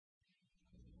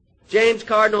James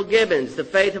Cardinal Gibbons, The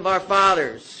Faith of Our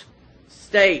Fathers,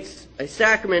 states, a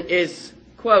sacrament is,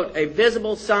 quote, a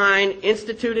visible sign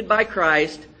instituted by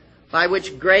Christ by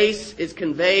which grace is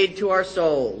conveyed to our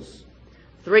souls.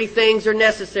 3 things are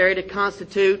necessary to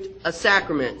constitute a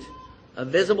sacrament: a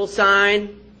visible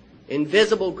sign,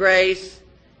 invisible grace,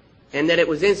 and that it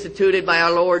was instituted by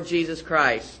our Lord Jesus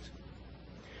Christ.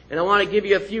 And I want to give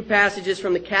you a few passages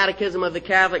from the Catechism of the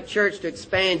Catholic Church to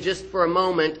expand just for a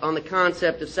moment on the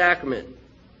concept of sacrament.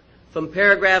 From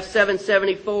paragraph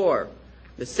 774,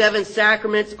 the 7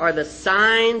 sacraments are the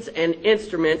signs and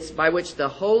instruments by which the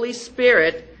Holy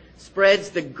Spirit spreads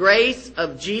the grace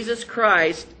of Jesus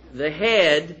Christ, the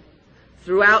head,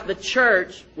 throughout the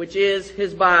church, which is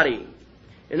his body.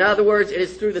 In other words, it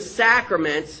is through the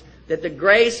sacraments that the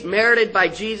grace merited by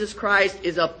Jesus Christ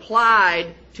is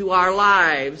applied to our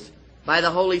lives by the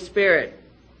Holy Spirit.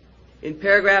 In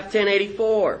paragraph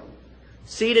 1084,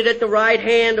 seated at the right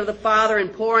hand of the Father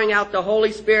and pouring out the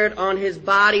Holy Spirit on his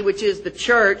body, which is the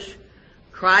church,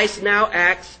 Christ now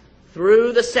acts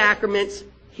through the sacraments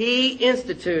he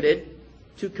instituted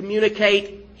to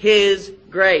communicate his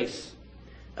grace.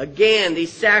 Again,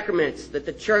 these sacraments that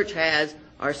the church has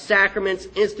are sacraments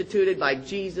instituted by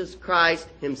Jesus Christ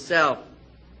himself.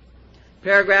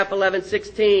 Paragraph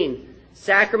 1116,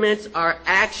 sacraments are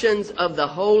actions of the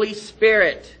Holy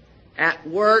Spirit at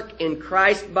work in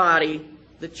Christ's body,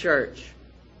 the church.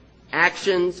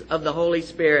 Actions of the Holy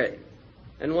Spirit.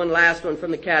 And one last one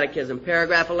from the Catechism,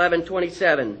 paragraph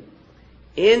 1127.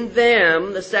 In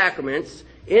them, the sacraments,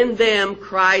 in them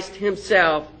Christ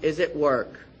himself is at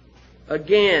work.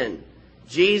 Again,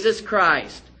 Jesus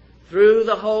Christ, through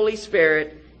the Holy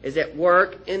Spirit, is at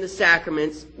work in the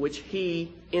sacraments which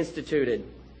he instituted.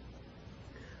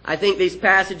 I think these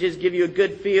passages give you a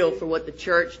good feel for what the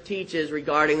church teaches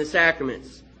regarding the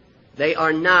sacraments. They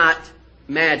are not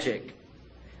magic.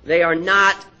 They are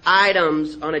not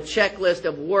items on a checklist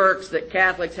of works that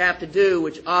Catholics have to do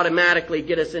which automatically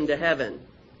get us into heaven.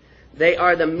 They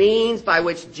are the means by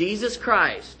which Jesus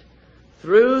Christ,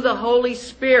 through the Holy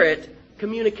Spirit,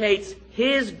 communicates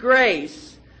his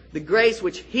grace, the grace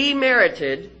which he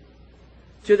merited,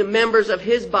 to the members of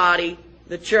his body,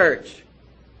 the church.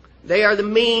 They are the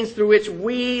means through which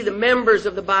we, the members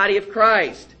of the body of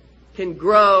Christ, can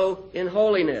grow in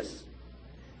holiness.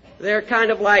 They're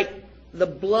kind of like the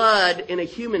blood in a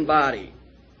human body.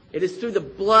 It is through the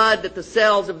blood that the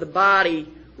cells of the body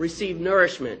receive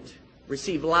nourishment,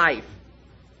 receive life.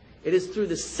 It is through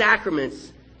the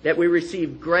sacraments that we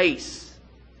receive grace,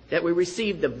 that we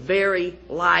receive the very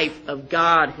life of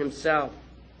God himself.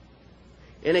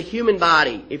 In a human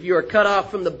body, if you are cut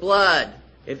off from the blood,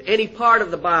 if any part of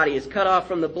the body is cut off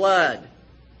from the blood,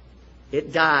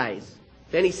 it dies.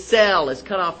 If any cell is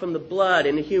cut off from the blood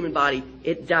in the human body,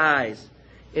 it dies.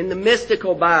 In the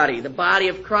mystical body, the body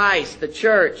of Christ, the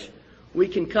church, we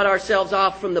can cut ourselves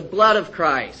off from the blood of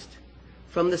Christ,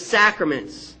 from the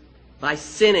sacraments, by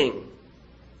sinning.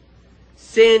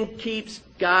 Sin keeps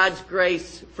God's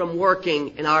grace from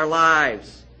working in our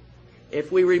lives.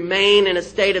 If we remain in a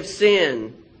state of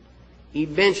sin,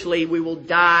 eventually we will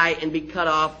die and be cut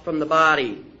off from the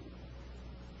body.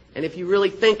 And if you really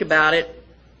think about it,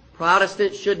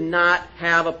 Protestants should not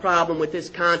have a problem with this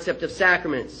concept of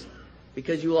sacraments,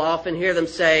 because you will often hear them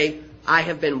say, I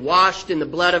have been washed in the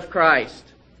blood of Christ.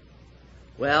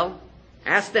 Well,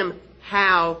 ask them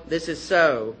how this is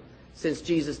so, since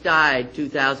Jesus died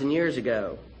 2,000 years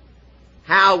ago.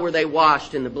 How were they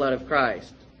washed in the blood of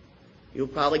Christ? You'll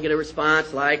probably get a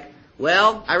response like,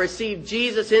 well, I received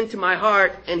Jesus into my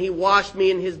heart and he washed me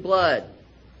in his blood.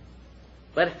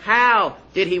 But how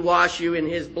did he wash you in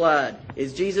his blood?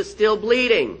 Is Jesus still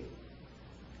bleeding?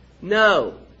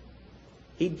 No.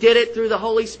 He did it through the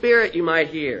Holy Spirit, you might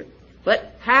hear.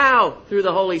 But how through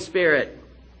the Holy Spirit?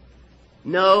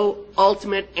 No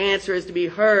ultimate answer is to be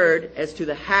heard as to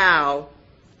the how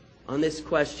on this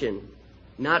question.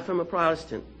 Not from a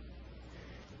Protestant.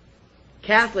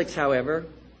 Catholics, however,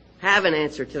 have an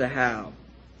answer to the how.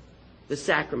 The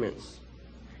sacraments.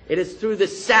 It is through the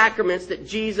sacraments that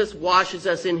Jesus washes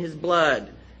us in his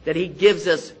blood, that he gives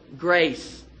us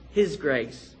grace, his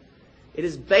grace. It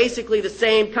is basically the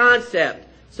same concept.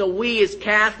 So we as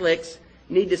Catholics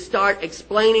need to start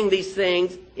explaining these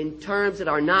things in terms that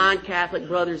our non-Catholic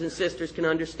brothers and sisters can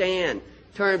understand,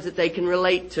 terms that they can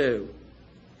relate to.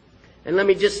 And let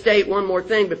me just state one more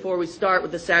thing before we start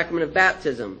with the sacrament of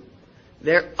baptism.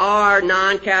 There are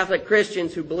non-Catholic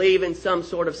Christians who believe in some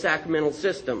sort of sacramental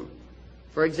system.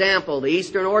 For example, the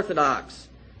Eastern Orthodox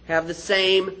have the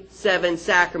same 7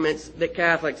 sacraments that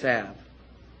Catholics have.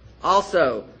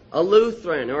 Also, a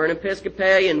Lutheran or an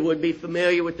Episcopalian would be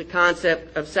familiar with the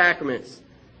concept of sacraments.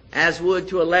 as would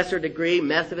to a lesser degree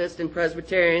Methodists and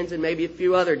Presbyterians and maybe a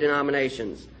few other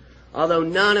denominations. Although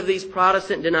none of these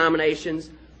Protestant denominations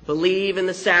believe in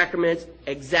the sacraments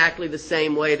exactly the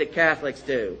same way that Catholics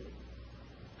do.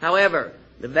 However,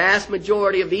 the vast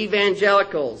majority of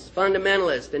evangelicals,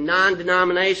 fundamentalists, and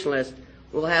non-denominationalists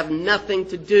will have nothing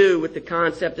to do with the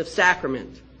concept of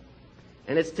sacrament.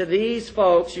 And it's to these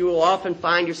folks you will often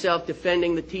find yourself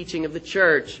defending the teaching of the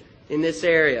church in this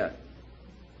area.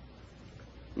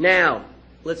 Now,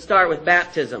 let's start with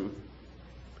baptism.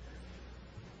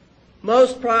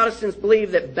 Most Protestants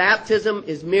believe that baptism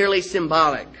is merely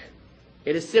symbolic.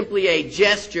 It is simply a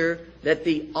gesture that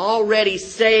the already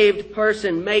saved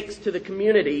person makes to the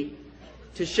community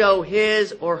to show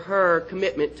his or her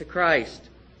commitment to Christ.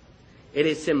 It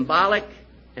is symbolic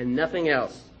and nothing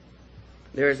else.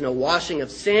 There is no washing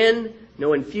of sin,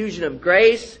 no infusion of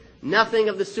grace, nothing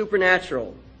of the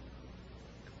supernatural.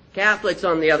 Catholics,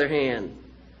 on the other hand,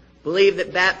 believe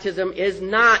that baptism is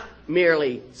not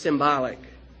merely symbolic.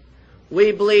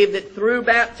 We believe that through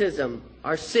baptism,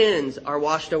 our sins are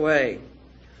washed away.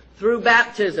 Through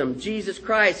baptism, Jesus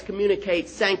Christ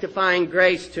communicates sanctifying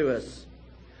grace to us.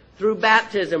 Through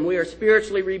baptism, we are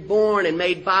spiritually reborn and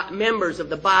made members of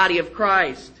the body of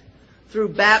Christ. Through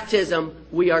baptism,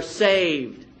 we are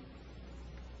saved.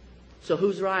 So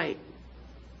who's right?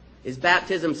 Is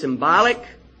baptism symbolic,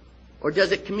 or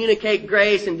does it communicate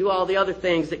grace and do all the other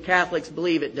things that Catholics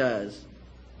believe it does?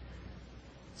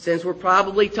 Since we're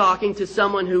probably talking to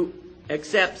someone who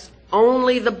accepts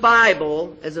only the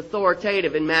Bible as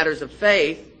authoritative in matters of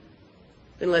faith,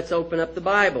 then let's open up the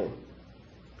Bible.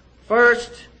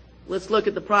 First, let's look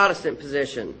at the Protestant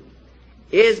position.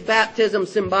 Is baptism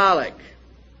symbolic?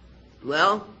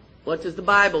 Well, what does the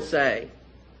Bible say?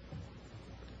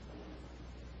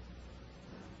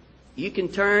 You can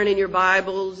turn in your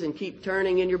Bibles and keep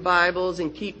turning in your Bibles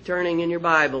and keep turning in your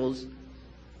Bibles.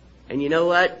 And you know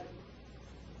what?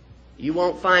 You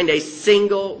won't find a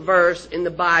single verse in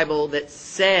the Bible that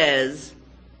says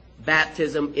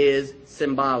baptism is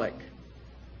symbolic.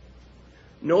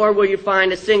 Nor will you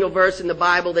find a single verse in the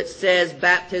Bible that says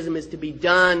baptism is to be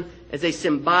done as a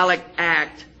symbolic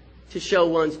act to show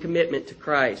one's commitment to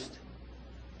Christ.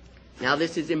 Now,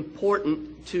 this is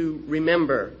important to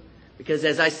remember, because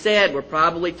as I said, we're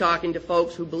probably talking to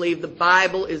folks who believe the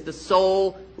Bible is the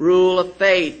sole rule of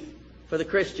faith for the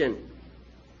Christian.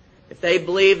 If they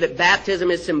believe that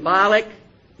baptism is symbolic,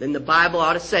 then the Bible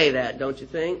ought to say that, don't you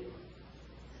think?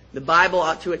 The Bible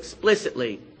ought to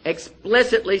explicitly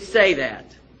say that,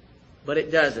 but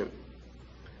it doesn't.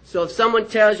 So if someone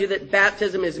tells you that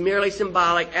baptism is merely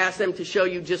symbolic, ask them to show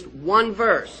you just one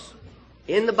verse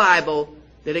in the Bible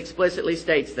that explicitly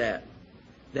states that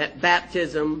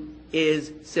baptism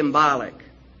is symbolic.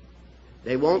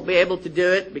 They won't be able to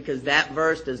do it because that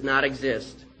verse does not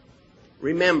exist.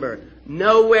 Remember,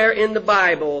 nowhere does the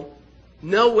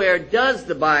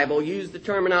Bible use the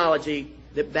terminology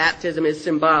that baptism is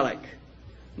symbolic.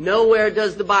 Nowhere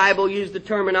does the Bible use the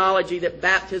terminology that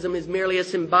baptism is merely a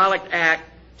symbolic act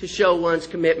to show one's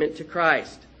commitment to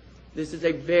Christ. This is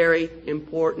a very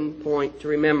important point to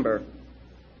remember.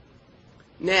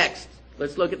 Next,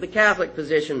 let's look at the Catholic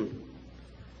position.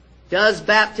 Does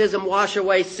baptism wash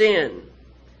away sin?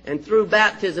 And through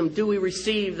baptism, do we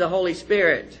receive the Holy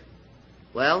Spirit?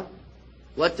 Well,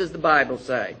 what does the Bible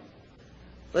say?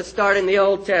 Let's start in the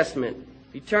Old Testament.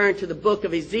 If you turn to the book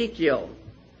of Ezekiel,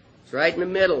 it's right in the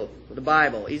middle of the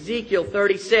Bible. Ezekiel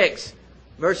 36,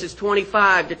 verses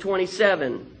 25 to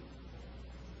 27.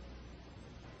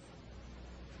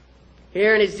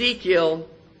 Here in Ezekiel,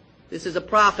 this is a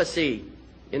prophecy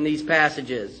in these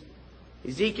passages.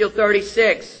 Ezekiel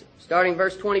 36, starting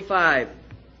verse 25.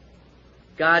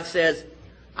 God says,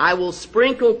 I will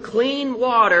sprinkle clean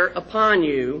water upon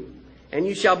you, and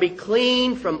you shall be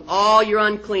clean from all your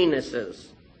uncleannesses.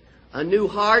 A new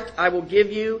heart I will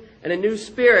give you, and a new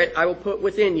spirit I will put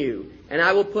within you, and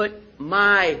I will put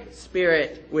my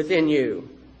spirit within you.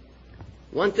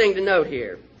 One thing to note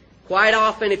here. Quite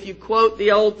often, if you quote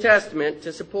the Old Testament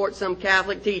to support some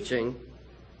Catholic teaching,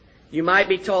 you might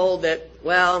be told that,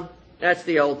 well, that's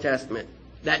the Old Testament.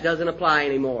 That doesn't apply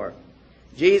anymore.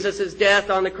 Jesus' death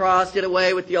on the cross did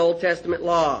away with the Old Testament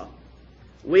law.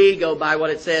 We go by what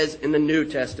it says in the New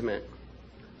Testament.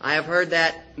 I have heard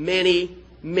that many,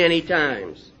 many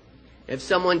times. If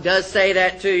someone does say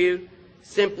that to you,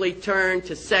 simply turn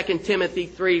to 2 Timothy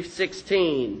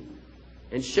 3:16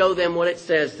 and show them what it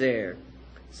says there.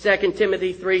 2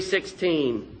 Timothy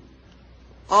 3:16.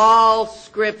 All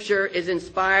Scripture is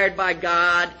inspired by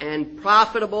God and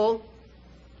profitable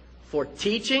for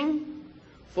teaching,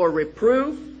 for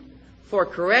reproof, for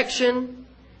correction,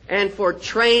 and for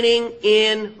training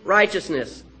in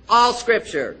righteousness. All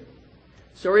Scripture.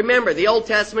 So remember, the Old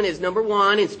Testament is, number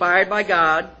one, inspired by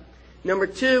God. Number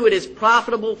two, it is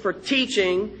profitable for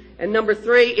teaching. And number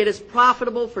three, it is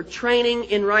profitable for training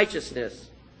in righteousness.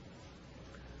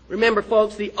 Remember,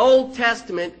 folks, the Old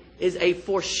Testament is a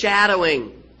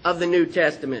foreshadowing of the New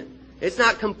Testament. It's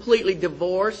not completely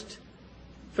divorced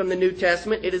from the New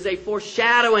Testament. It is a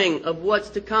foreshadowing of what's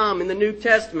to come in the New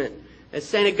Testament. As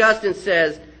St. Augustine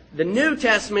says, the New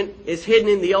Testament is hidden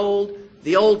in the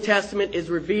Old Testament is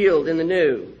revealed in the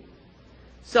New.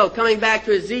 So, coming back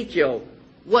to Ezekiel,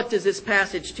 what does this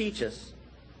passage teach us?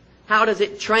 How does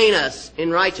it train us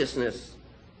in righteousness?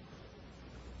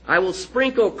 I will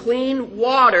sprinkle clean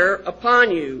water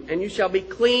upon you, and you shall be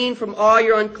clean from all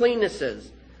your uncleannesses.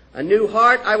 A new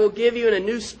heart I will give you, and a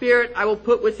new spirit I will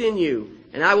put within you,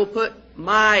 and I will put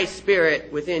my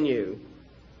spirit within you.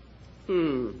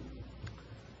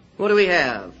 What do we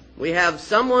have? We have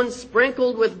someone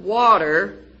sprinkled with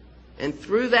water, and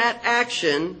through that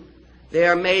action, they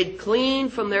are made clean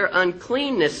from their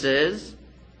uncleannesses,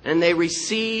 and they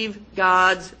receive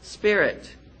God's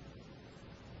Spirit.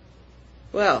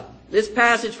 Well, this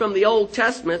passage from the Old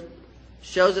Testament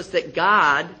shows us that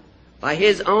God, by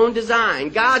His own design,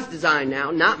 God's design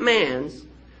now, not man's,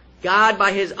 God,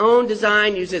 by His own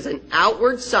design, uses an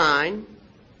outward sign,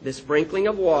 the sprinkling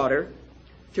of water,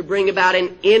 to bring about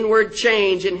an inward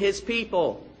change in His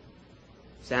people.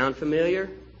 Sound familiar?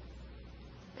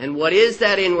 And what is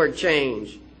that inward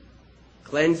change?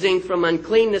 Cleansing from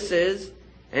uncleannesses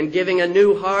and giving a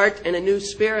new heart and a new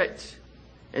spirit,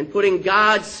 and putting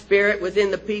God's Spirit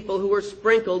within the people who are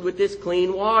sprinkled with this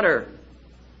clean water.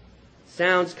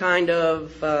 Sounds kind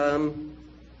of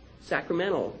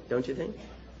sacramental, don't you think?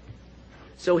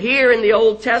 So here in the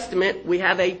Old Testament, we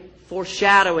have a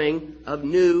foreshadowing of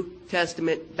New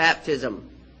Testament baptism.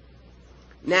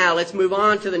 Now, let's move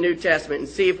on to the New Testament and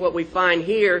see if what we find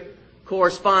here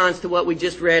corresponds to what we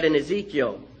just read in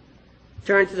Ezekiel.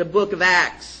 Turn to the book of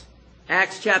Acts.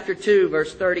 Acts chapter 2,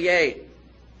 verse 38.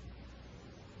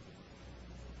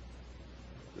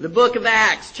 The book of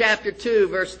Acts, chapter 2,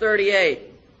 verse 38.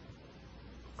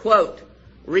 Quote,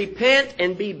 repent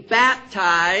and be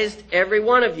baptized, every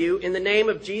one of you, in the name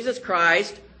of Jesus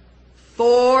Christ,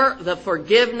 for the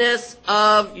forgiveness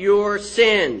of your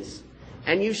sins,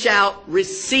 and you shall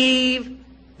receive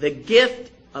the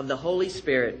gift of the Holy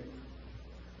Spirit.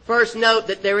 First, note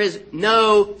that there is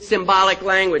no symbolic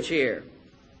language here.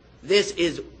 This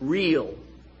is real.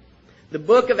 The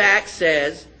book of Acts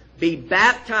says, be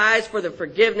baptized for the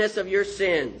forgiveness of your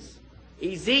sins.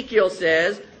 Ezekiel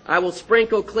says, I will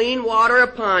sprinkle clean water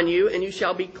upon you, and you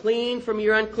shall be clean from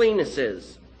your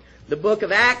uncleannesses. The book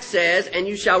of Acts says, and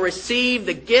you shall receive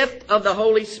the gift of the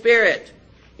Holy Spirit.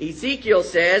 Ezekiel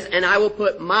says, and I will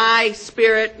put my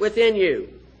Spirit within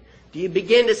you. Do you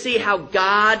begin to see how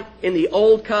God in the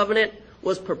Old Covenant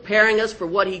was preparing us for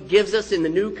what He gives us in the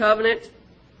New Covenant?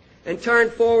 And turn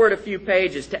forward a few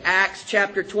pages to Acts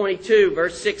chapter 22,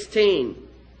 verse 16.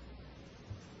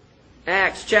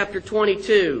 Acts chapter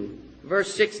 22,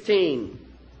 verse 16.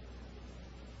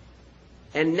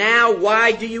 And now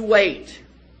why do you wait?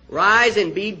 Rise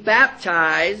and be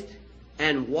baptized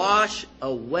and wash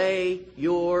away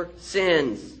your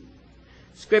sins.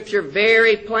 Scripture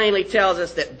very plainly tells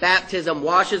us that baptism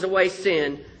washes away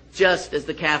sin, just as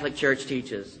the Catholic Church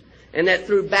teaches. And that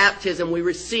through baptism we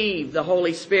receive the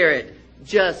Holy Spirit,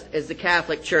 just as the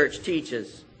Catholic Church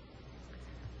teaches.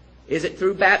 Is it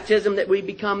through baptism that we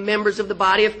become members of the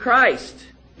body of Christ?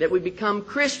 That we become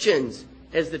Christians,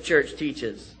 as the Church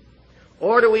teaches?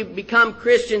 Or do we become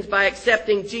Christians by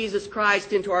accepting Jesus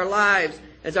Christ into our lives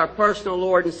as our personal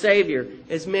Lord and Savior,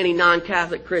 as many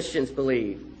non-Catholic Christians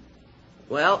believe?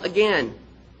 Well, again,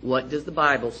 what does the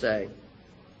Bible say?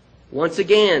 Once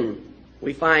again,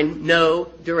 we find no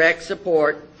direct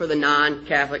support for the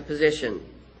non-Catholic position.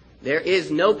 There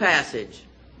is no passage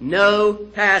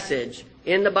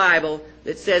in the Bible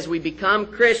that says we become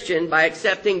Christian by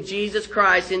accepting Jesus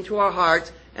Christ into our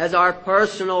hearts as our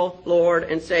personal Lord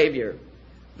and Savior.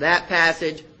 That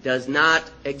passage does not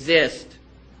exist.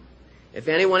 If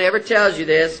anyone ever tells you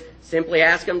this, simply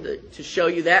ask them to show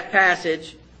you that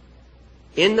passage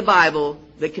in the Bible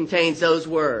that contains those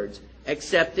words,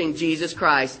 accepting Jesus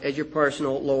Christ as your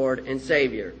personal Lord and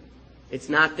Savior. It's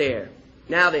not there.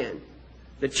 Now then,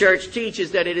 the Church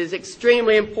teaches that it is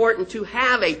extremely important to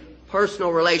have a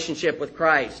personal relationship with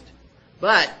Christ.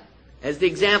 But, as the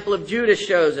example of Judas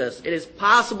shows us, it is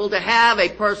possible to have a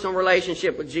personal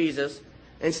relationship with Jesus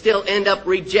and still end up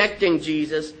rejecting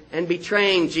Jesus and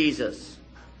betraying Jesus.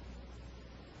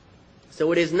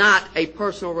 So it is not a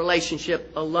personal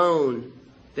relationship alone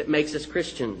that makes us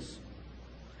Christians.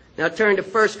 Now turn to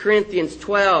 1 Corinthians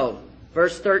 12,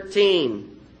 verse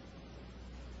 13.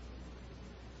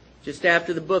 Just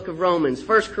after the book of Romans.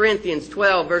 1 Corinthians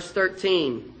 12, verse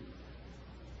 13.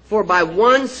 For by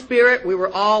one Spirit we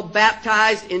were all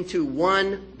baptized into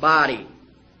one body.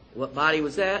 What body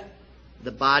was that?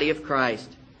 The body of Christ.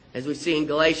 As we see in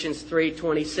Galatians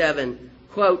 3:27,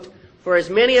 quote, for as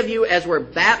many of you as were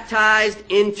baptized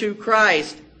into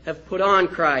Christ have put on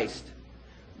Christ.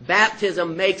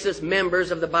 Baptism makes us members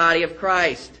of the body of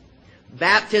Christ.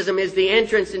 Baptism is the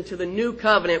entrance into the new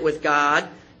covenant with God,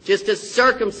 just as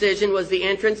circumcision was the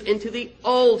entrance into the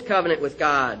old covenant with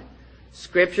God.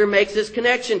 Scripture makes this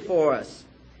connection for us.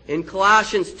 In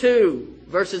Colossians 2,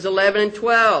 verses 11 and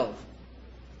 12.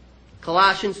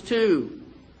 Colossians 2,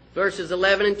 verses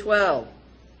 11 and 12.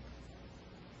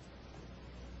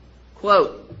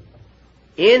 Quote,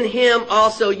 in him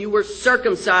also you were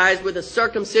circumcised with a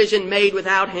circumcision made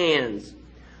without hands,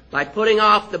 by putting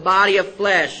off the body of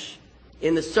flesh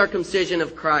in the circumcision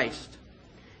of Christ.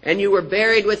 And you were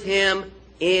buried with him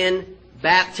in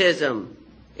baptism,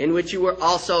 in which you were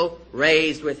also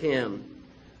raised with him.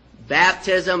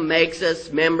 Baptism makes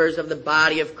us members of the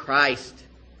body of Christ.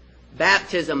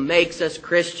 Baptism makes us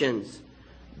Christians.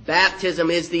 Baptism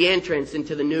is the entrance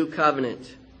into the new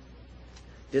covenant.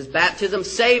 Does baptism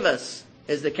save us,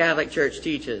 as the Catholic Church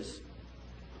teaches?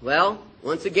 Well,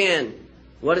 once again,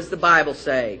 what does the Bible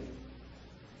say?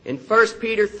 In 1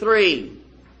 Peter 3,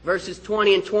 verses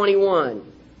 20 and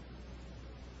 21,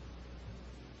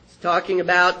 it's talking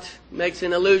about, makes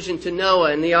an allusion to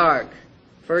Noah and the ark.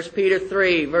 1 Peter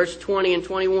 3, verse 20 and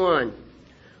 21.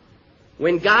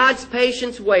 When God's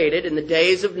patience waited in the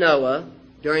days of Noah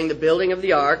during the building of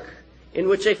the ark, in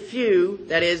which a few,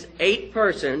 that is 8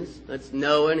 persons, that's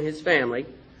Noah and his family,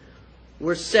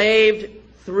 were saved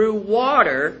through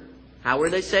water. How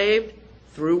were they saved?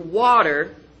 Through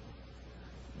water.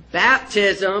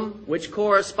 Baptism, which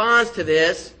corresponds to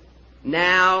this,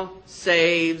 now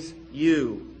saves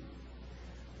you.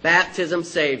 Baptism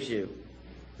saves you.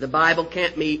 The Bible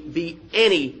can't be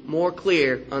any more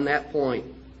clear on that point.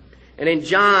 And in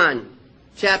John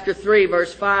chapter 3,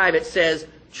 verse 5, it says,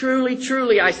 truly,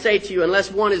 truly, I say to you,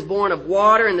 unless one is born of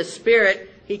water and the Spirit,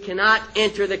 he cannot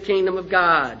enter the kingdom of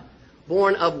God.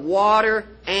 Born of water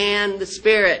and the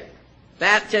Spirit.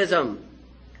 Baptism.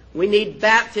 We need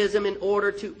baptism in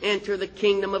order to enter the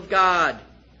kingdom of God,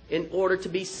 in order to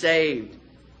be saved.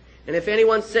 And if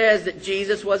anyone says that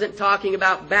Jesus wasn't talking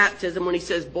about baptism when he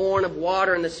says born of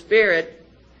water and the Spirit,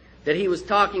 that he was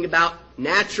talking about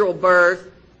natural birth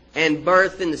and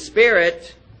birth in the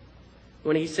Spirit,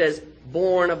 when he says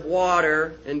born of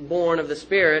water and born of the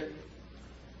Spirit,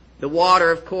 the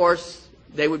water, of course,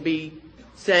 they would be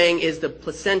saying is the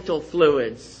placental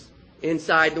fluids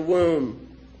inside the womb.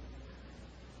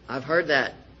 I've heard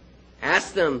that.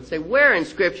 Ask them, say, where in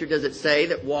Scripture does it say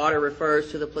that water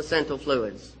refers to the placental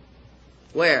fluids?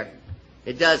 Where?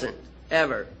 It doesn't,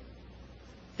 ever.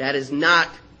 That is not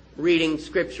reading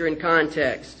Scripture in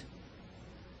context.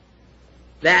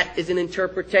 That is an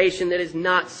interpretation that is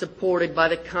not supported by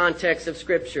the context of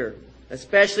Scripture,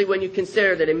 especially when you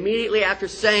consider that immediately after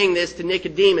saying this to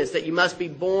Nicodemus, that you must be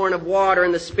born of water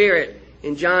and the Spirit,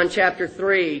 in John chapter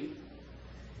 3,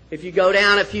 if you go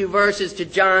down a few verses to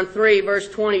John 3, verse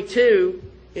 22,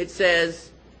 it says,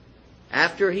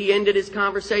 after he ended his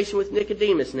conversation with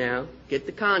Nicodemus now, get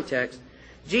the context,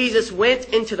 Jesus went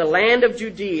into the land of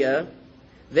Judea.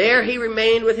 There he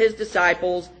remained with his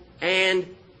disciples and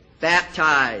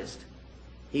baptized.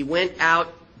 He went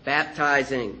out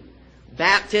baptizing.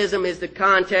 Baptism is the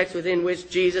context within which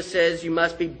Jesus says you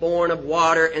must be born of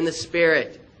water and the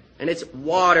Spirit. And it's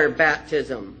water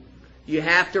baptism. You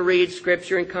have to read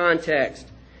Scripture in context.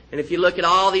 And if you look at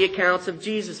all the accounts of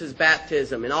Jesus'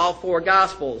 baptism in all 4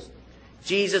 Gospels,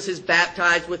 Jesus is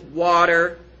baptized with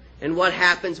water. And what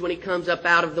happens when he comes up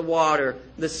out of the water?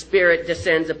 The Spirit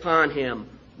descends upon him.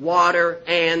 Water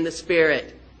and the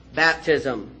Spirit.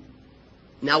 Baptism.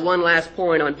 Now one last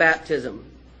point on baptism.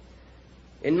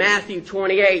 In Matthew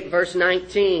 28, verse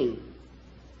 19,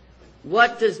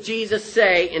 what does Jesus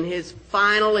say in his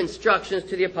final instructions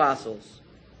to the apostles?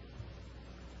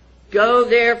 Go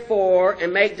therefore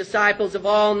and make disciples of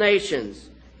all nations,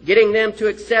 getting them to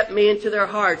accept me into their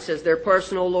hearts as their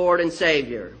personal Lord and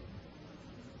Savior.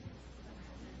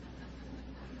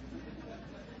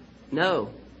 No.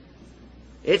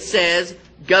 It says,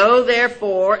 go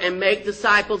therefore and make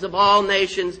disciples of all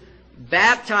nations,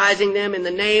 baptizing them in the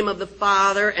name of the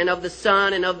Father and of the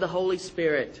Son and of the Holy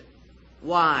Spirit.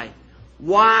 Why?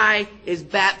 Why is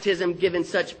baptism given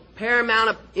such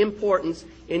paramount importance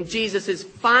in Jesus'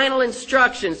 final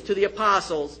instructions to the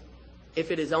apostles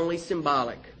if it is only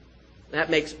symbolic. That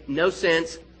makes no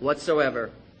sense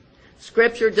whatsoever.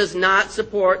 Scripture does not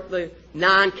support the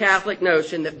non-Catholic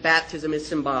notion that baptism is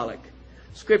symbolic.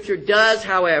 Scripture does,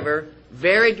 however,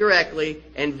 very directly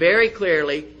and very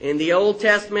clearly in the Old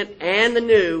Testament and the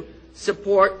New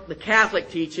support the Catholic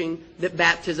teaching that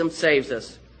baptism saves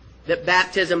us, that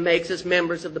baptism makes us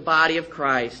members of the body of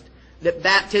Christ, that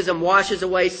baptism washes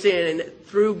away sin, and that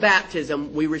through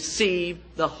baptism we receive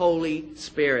the Holy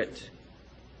Spirit.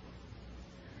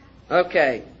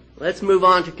 Okay, let's move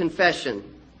on to confession.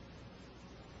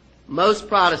 Most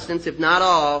Protestants, if not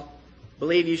all,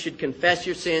 believe you should confess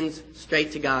your sins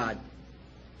straight to God.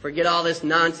 Forget all this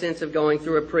nonsense of going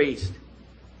through a priest.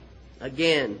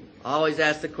 Again, always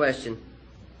ask the question,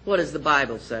 what does the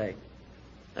Bible say?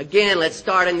 Again, let's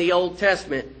start in the Old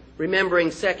Testament,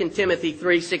 remembering 2 Timothy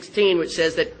 3:16, which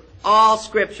says that all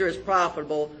Scripture is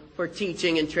profitable for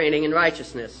teaching and training in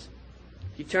righteousness.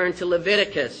 If you turn to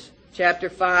Leviticus chapter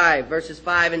 5, verses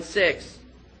 5 and 6.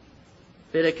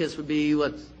 Leviticus would be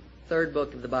third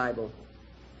book of the Bible.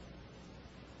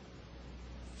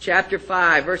 Chapter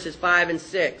 5, verses 5 and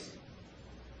 6.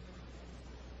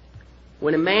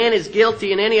 When a man is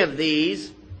guilty in any of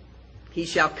these, he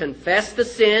shall confess the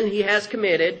sin he has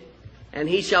committed, and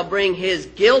he shall bring his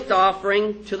guilt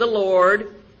offering to the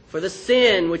Lord for the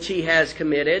sin which he has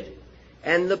committed,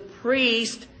 and the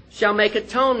priest shall make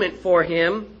atonement for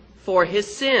him for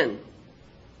his sin.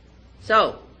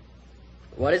 So,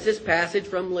 what does this passage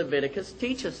from Leviticus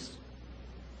teach us?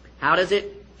 How does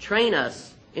it train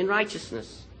us in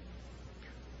righteousness?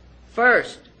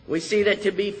 First, we see that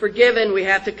to be forgiven, we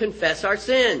have to confess our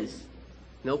sins.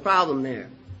 No problem there.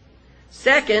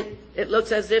 Second, it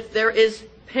looks as if there is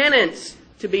penance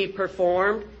to be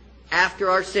performed after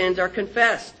our sins are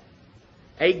confessed.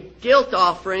 A guilt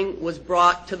offering was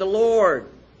brought to the Lord.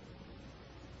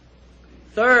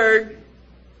 Third,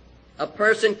 a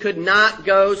person could not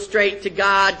go straight to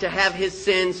God to have his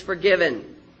sins forgiven.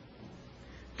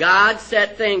 God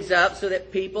set things up so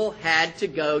that people had to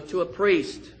go to a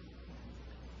priest.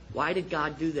 Why did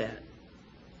God do that?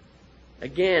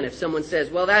 Again, if someone says,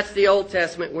 well, that's the Old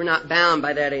Testament, we're not bound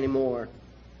by that anymore.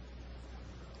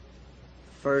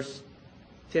 2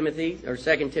 Timothy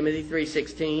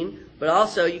 3:16, but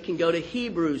also you can go to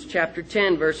Hebrews chapter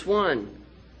 10, verse 1,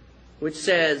 which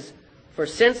says, for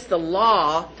since the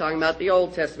law, talking about the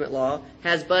Old Testament law,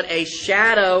 has but a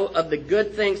shadow of the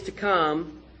good things to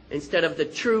come instead of the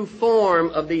true form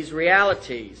of these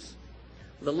realities.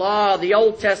 The law, the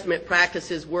Old Testament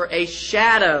practices were a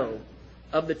shadow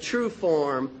of the true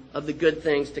form of the good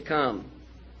things to come.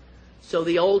 So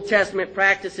the Old Testament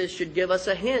practices should give us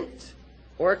a hint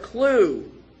or a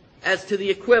clue as to the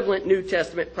equivalent New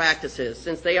Testament practices,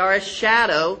 since they are a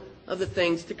shadow of the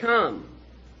things to come.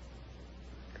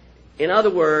 In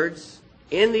other words,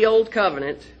 in the Old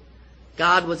Covenant,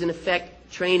 God was in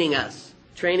effect training us,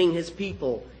 training His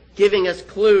people, giving us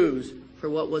clues for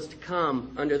what was to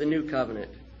come under the New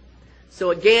Covenant.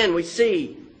 So again, we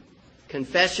see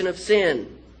confession of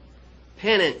sin,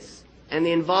 penance, and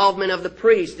the involvement of the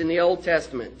priest in the Old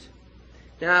Testament.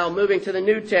 Now, moving to the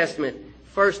New Testament,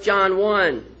 1 John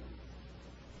 1,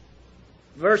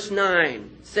 verse 9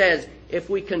 says, if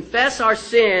we confess our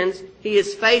sins, He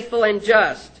is faithful and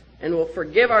just, and will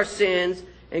forgive our sins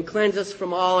and cleanse us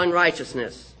from all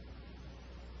unrighteousness.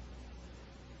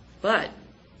 But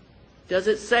does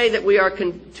it say that we are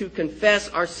to confess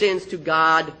our sins to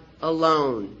God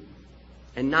alone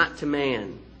and not to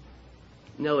man?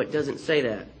 No, it doesn't say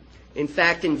that. In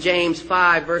fact, in James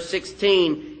 5, verse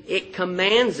 16, it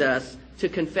commands us to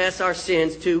confess our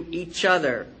sins to each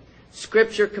other.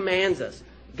 Scripture commands us.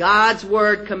 God's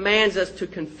Word commands us to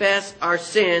confess our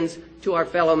sins to our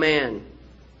fellow man.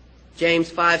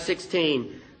 James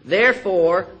 5:16,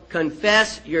 therefore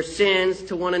confess your sins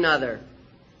to one another.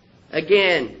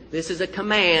 Again, this is a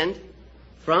command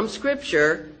from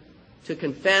Scripture to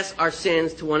confess our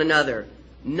sins to one another,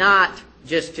 not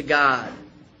just to God.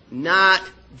 Not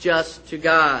just to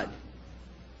God.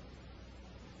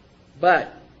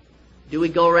 But do we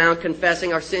go around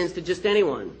confessing our sins to just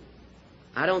anyone?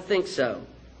 I don't think so.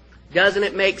 Doesn't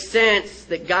it make sense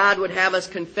that God would have us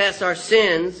confess our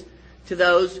sins to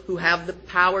those who have the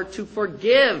power to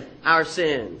forgive our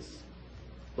sins?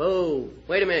 Whoa,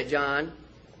 wait a minute, John.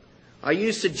 Are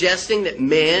you suggesting that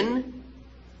men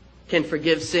can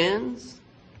forgive sins?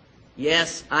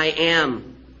 Yes, I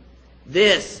am.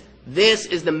 This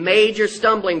is the major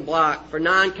stumbling block for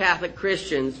non-Catholic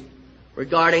Christians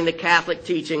regarding the Catholic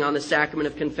teaching on the sacrament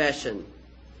of confession.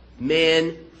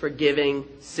 Men forgiving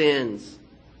sins.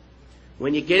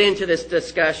 When you get into this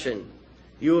discussion,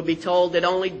 you will be told that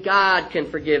only God can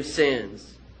forgive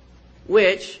sins.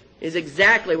 which is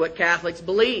exactly what Catholics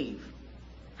believe.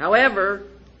 However,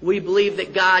 we believe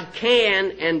that God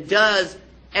can and does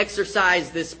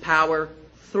exercise this power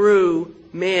through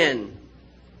men.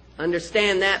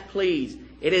 Understand that, please.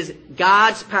 It is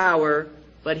God's power,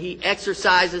 but He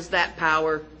exercises that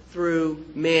power through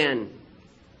men.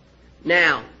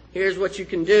 Now, here's what you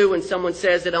can do when someone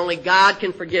says that only God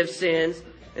can forgive sins,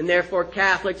 and therefore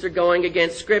Catholics are going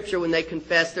against Scripture when they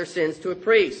confess their sins to a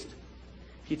priest.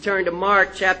 If you turn to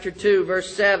Mark chapter 2,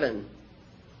 verse 7,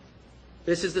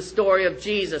 this is the story of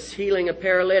Jesus healing a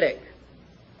paralytic.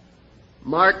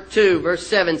 Mark 2, verse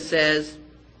 7 says,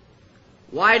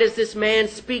 "Why does this man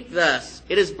speak thus?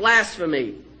 It is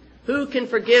blasphemy. Who can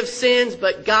forgive sins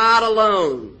but God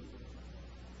alone?"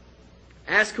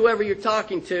 Ask whoever you're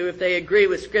talking to if they agree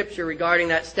with Scripture regarding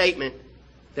that statement,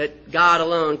 that God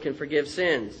alone can forgive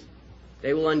sins.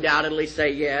 They will undoubtedly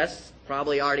say yes,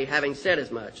 probably already having said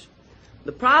as much.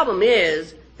 The problem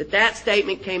is that that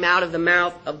statement came out of the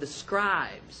mouth of the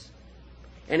scribes.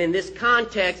 And in this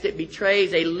context, it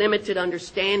betrays a limited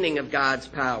understanding of God's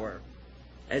power,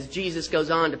 as Jesus goes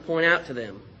on to point out to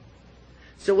them.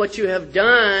 So what you have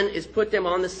done is put them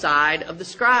on the side of the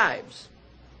scribes.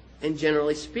 And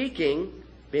generally speaking,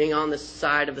 being on the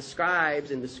side of the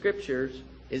scribes in the Scriptures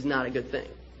is not a good thing.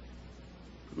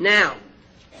 Now,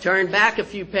 turn back a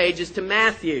few pages to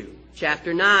Matthew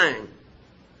chapter 9.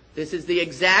 This is the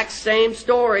exact same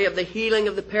story of the healing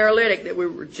of the paralytic that we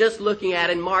were just looking at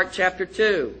in Mark chapter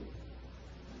 2.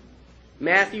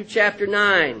 Matthew chapter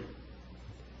 9.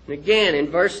 And again, in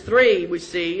verse 3, we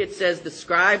see it says, "The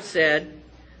scribe said,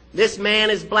 'This man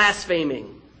is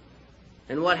blaspheming.'"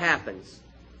 And what happens?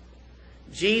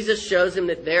 Jesus shows them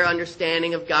that their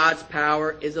understanding of God's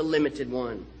power is a limited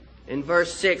one. In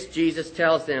verse 6, Jesus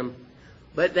tells them,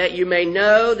 "But that you may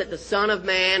know that the Son of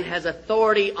Man has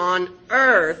authority on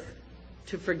earth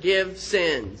to forgive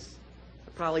sins."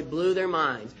 It probably blew their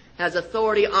minds. Has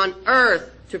authority on earth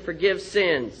to forgive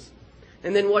sins.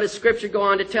 And then what does Scripture go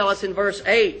on to tell us in verse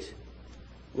 8?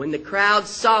 When the crowd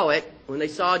saw it, when they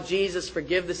saw Jesus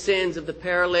forgive the sins of the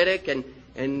paralytic, and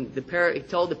he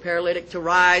told the paralytic to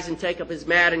rise and take up his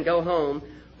mat and go home.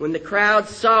 When the crowd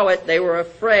saw it, they were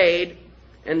afraid,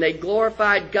 and they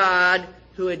glorified God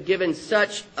who had given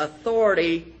such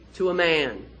authority to a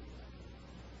man.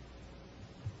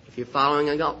 If you're following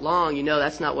along, you know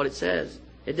that's not what it says.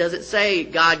 It doesn't say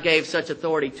God gave such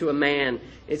authority to a man.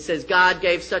 It says God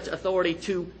gave such authority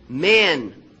to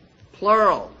men,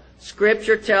 plural.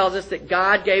 Scripture tells us that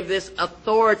God gave this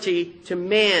authority to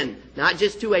men, not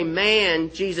just to a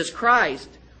man, Jesus Christ,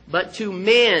 but to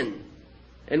men.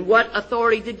 And what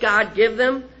authority did God give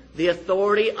them? The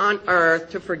authority on earth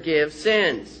to forgive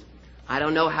sins. I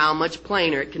don't know how much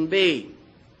plainer it can be.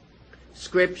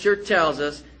 Scripture tells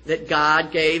us that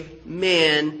God gave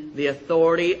men the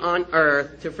authority on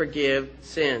earth to forgive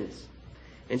sins.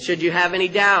 And should you have any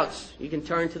doubts, you can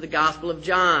turn to the Gospel of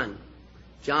John.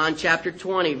 John chapter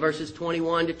 20, verses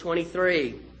 21 to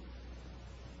 23.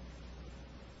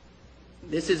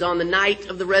 This is on the night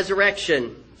of the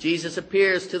resurrection. Jesus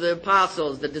appears to the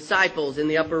apostles, the disciples, in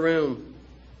the upper room.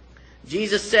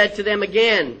 Jesus said to them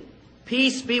again,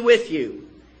 "Peace be with you.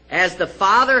 As the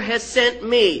Father has sent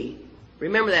me,"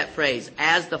 remember that phrase,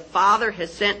 "as the Father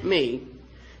has sent me,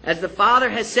 as the Father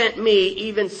has sent me,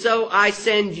 even so I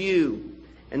send you."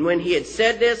 And when he had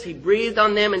said this, he breathed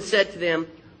on them and said to them,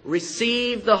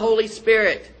 "Receive the Holy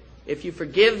Spirit. If you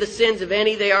forgive the sins of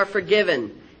any, they are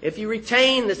forgiven. If you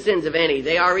retain the sins of any,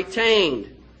 they are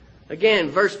retained."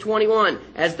 Again, verse 21,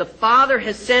 "As the Father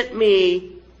has sent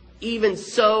me, even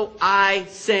so I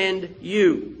send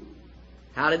you."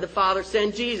 How did the Father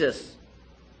send Jesus?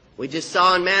 We just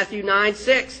saw in Matthew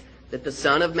 9:6 that the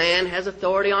Son of Man has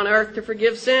authority on earth to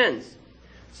forgive sins.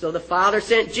 So the Father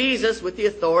sent Jesus with the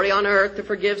authority on earth to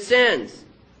forgive sins.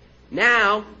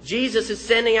 Now, Jesus is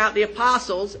sending out the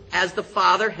apostles as the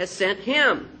Father has sent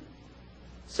him.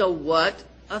 So what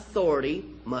authority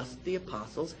must the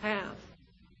apostles have?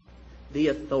 The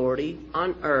authority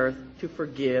on earth to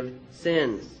forgive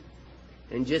sins.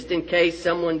 And just in case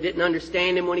someone didn't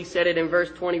understand him when he said it in verse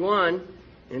 21,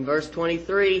 in verse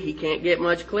 23, he can't get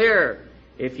much clearer.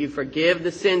 If you forgive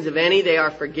the sins of any, they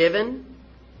are forgiven.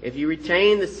 If you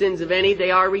retain the sins of any,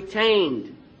 they are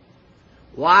retained.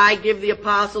 Why give the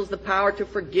apostles the power to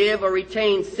forgive or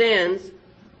retain sins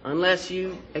unless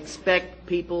you expect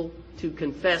people to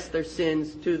confess their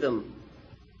sins to them?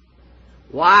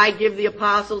 Why give the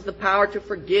apostles the power to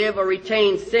forgive or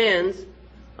retain sins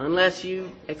unless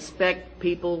you expect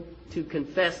people to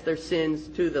confess their sins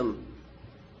to them?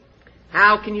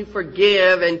 How can you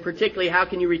forgive, and particularly how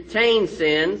can you retain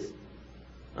sins,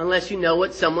 unless you know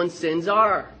what someone's sins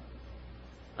are?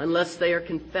 unless they are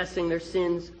confessing their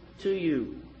sins to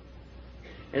you.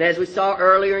 And as we saw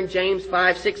earlier in James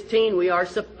 5:16, we are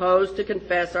supposed to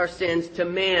confess our sins to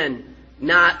men,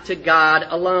 not to God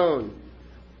alone.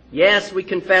 Yes, we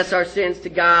confess our sins to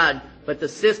God, but the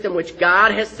system which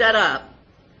God has set up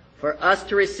for us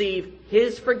to receive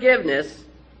His forgiveness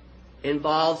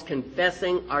involves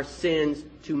confessing our sins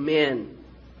to men.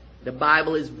 The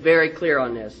Bible is very clear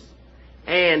on this.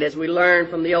 And as we learn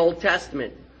from the Old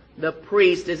Testament, the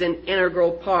priest is an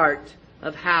integral part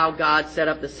of how God set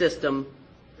up the system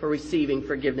for receiving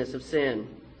forgiveness of sin.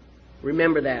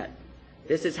 Remember that.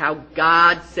 This is how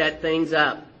God set things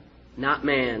up, not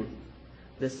man.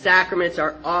 The sacraments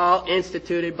are all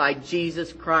instituted by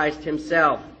Jesus Christ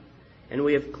Himself. And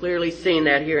we have clearly seen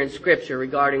that here in Scripture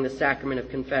regarding the sacrament of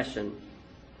confession.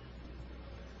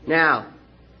 Now,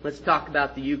 let's talk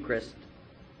about the Eucharist.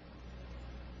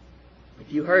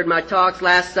 If you heard my talks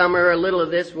last summer, a little of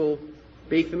this will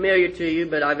be familiar to you,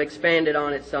 but I've expanded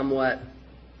on it somewhat.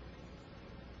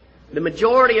 The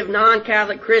majority of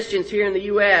non-Catholic Christians here in the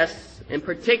U.S., and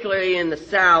particularly in the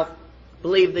South,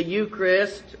 believe the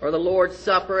Eucharist, or the Lord's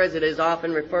Supper as it is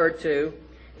often referred to,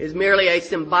 is merely a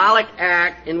symbolic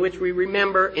act in which we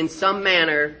remember in some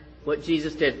manner what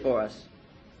Jesus did for us.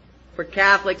 For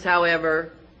Catholics,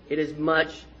 however, it is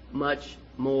much, much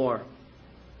more.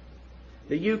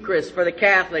 The Eucharist for the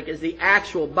Catholic is the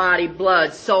actual body,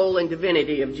 blood, soul, and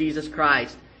divinity of Jesus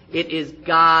Christ. It is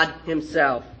God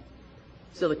Himself.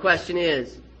 So the question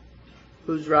is,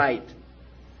 who's right?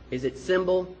 Is it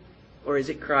symbol or is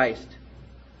it Christ?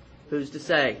 Who's to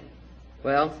say?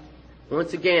 Well,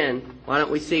 once again, why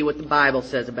don't we see what the Bible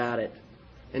says about it?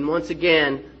 And once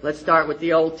again, let's start with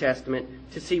the Old Testament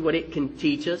to see what it can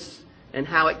teach us and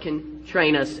how it can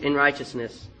train us in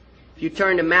righteousness. If you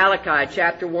turn to Malachi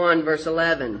chapter 1, verse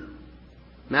 11.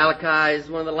 Malachi is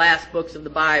one of the last books of the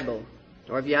Bible.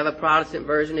 Or if you have a Protestant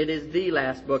version, it is the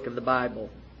last book of the Bible.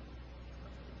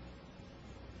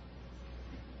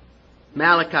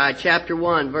 Malachi chapter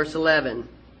 1, verse 11.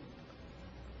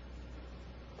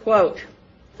 Quote,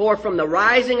 "For from the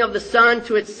rising of the sun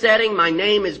to its setting, my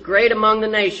name is great among the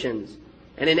nations,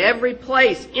 and in every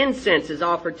place incense is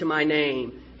offered to my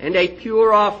name, and a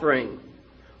pure offering.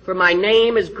 For my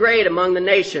name is great among the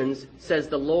nations, says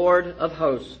the Lord of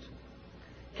hosts."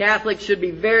 Catholics should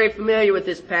be very familiar with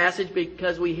this passage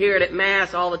because we hear it at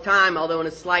Mass all the time, although in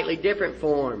a slightly different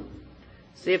form.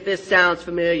 See if this sounds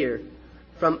familiar.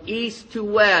 From east to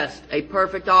west, a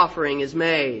perfect offering is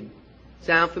made.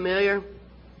 Sound familiar?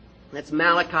 That's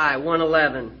Malachi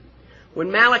 1:11.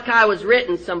 When Malachi was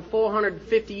written some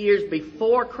 450 years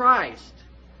before Christ,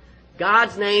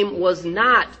 God's name was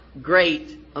not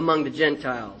great among the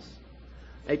Gentiles.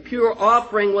 A pure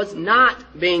offering was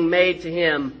not being made to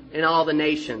Him in all the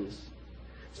nations.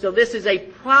 So this is a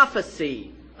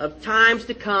prophecy of times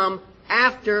to come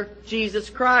after Jesus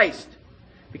Christ.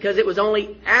 Because it was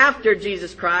only after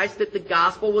Jesus Christ that the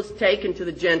gospel was taken to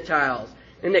the Gentiles,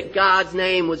 and that God's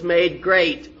name was made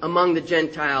great among the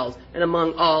Gentiles and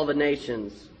among all the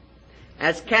nations.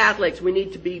 As Catholics, we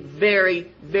need to be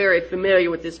very, very familiar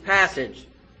with this passage,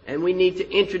 and we need to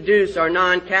introduce our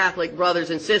non-Catholic brothers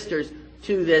and sisters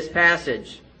to this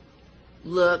passage.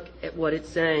 Look at what it's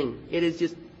saying. It is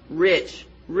just rich,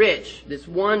 this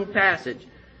one passage.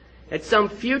 At some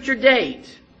future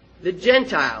date, the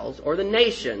Gentiles, or the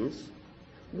nations,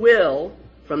 will,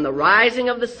 from the rising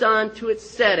of the sun to its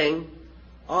setting,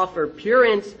 offer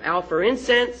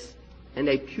incense and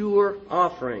a pure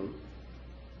offering.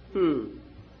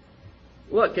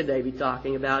 What could they be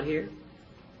talking about here?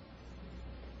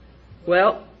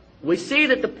 Well, we see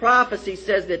that the prophecy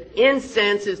says that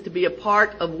incense is to be a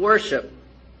part of worship,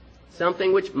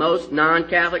 something which most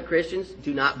non-Catholic Christians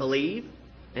do not believe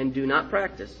and do not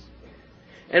practice.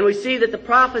 And we see that the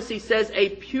prophecy says a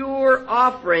pure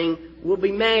offering will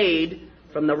be made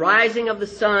from the rising of the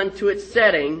sun to its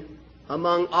setting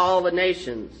among all the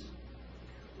nations.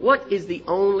 What is the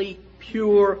only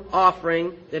pure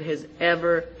offering that has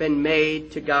ever been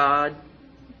made to God?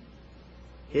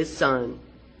 His Son,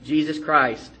 Jesus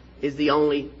Christ, is the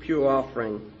only pure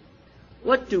offering.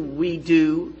 What do we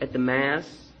do at the Mass?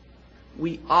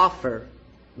 We offer,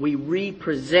 we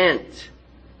represent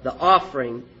the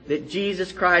offering that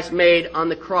Jesus Christ made on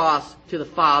the cross to the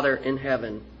Father in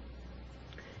heaven.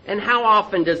 And how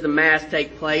often does the Mass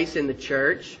take place in the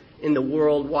church, in the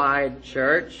worldwide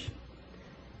church?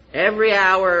 Every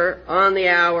hour, on the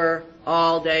hour,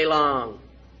 all day long.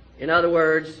 In other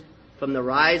words, from the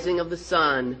rising of the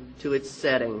sun to its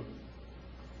setting.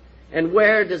 And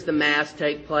where does the Mass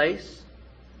take place?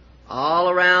 All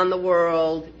around the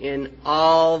world, in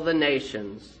all the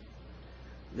nations.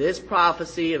 This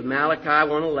prophecy of Malachi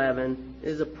 1:11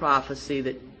 is a prophecy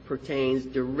that pertains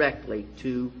directly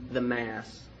to the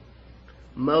Mass.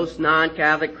 Most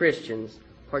non-Catholic Christians,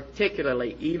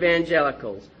 particularly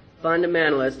evangelicals,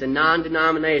 fundamentalists, and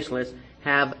non-denominationalists,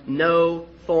 have no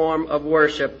form of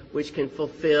worship which can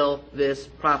fulfill this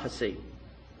prophecy.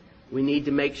 We need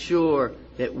to make sure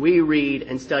that we read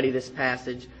and study this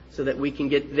passage so that we can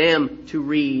get them to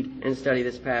read and study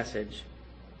this passage.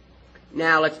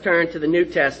 Now let's turn to the New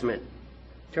Testament.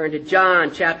 Turn to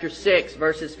John chapter 6,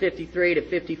 verses 53 to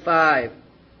 55.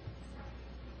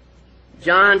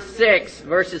 John 6,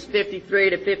 verses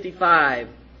 53 to 55.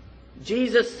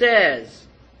 Jesus says,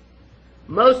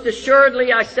 "Most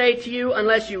assuredly I say to you,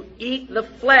 unless you eat the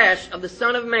flesh of the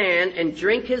Son of Man and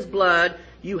drink his blood,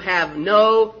 you have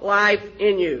no life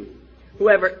in you.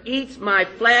 Whoever eats my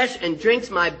flesh and drinks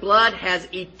my blood has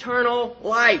eternal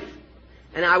life,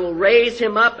 and I will raise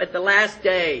him up at the last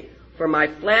day. For my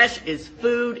flesh is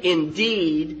food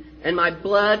indeed, and my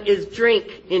blood is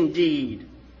drink indeed."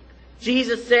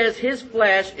 Jesus says his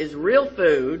flesh is real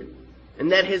food,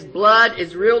 and that his blood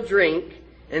is real drink,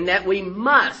 and that we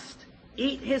must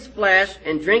eat his flesh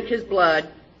and drink his blood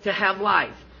to have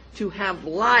life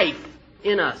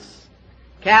in us.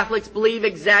 Catholics believe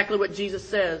exactly what Jesus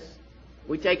says.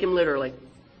 We take him literally.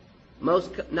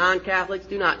 Most non-Catholics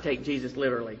do not take Jesus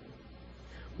literally.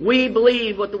 We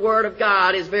believe what the Word of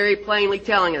God is very plainly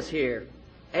telling us here.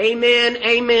 Amen,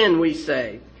 amen, we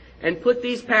say. And put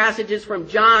these passages from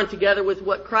John together with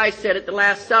what Christ said at the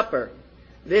Last Supper.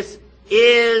 This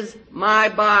is my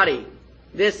body.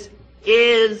 This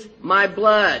is my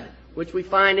blood, which we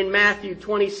find in Matthew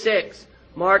 26,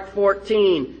 Mark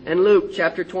 14, and Luke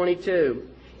chapter 22.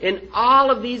 In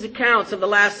all of these accounts of the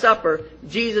Last Supper,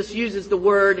 Jesus uses the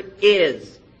word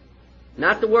is.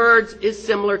 Not the words is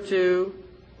similar to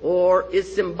or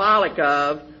is symbolic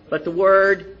of, but the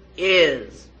word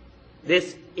is.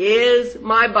 This is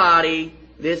my body.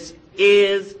 This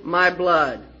is my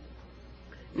blood.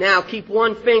 Now keep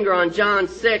one finger on John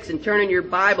 6 and turn in your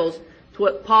Bibles to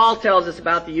what Paul tells us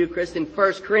about the Eucharist in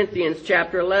 1 Corinthians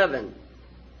chapter 11.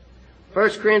 1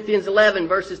 Corinthians 11,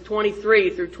 verses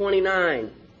 23 through 29.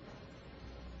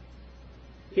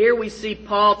 Here we see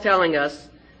Paul telling us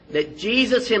that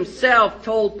Jesus himself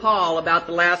told Paul about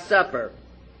the Last Supper.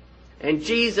 And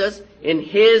Jesus, in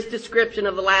his description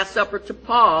of the Last Supper to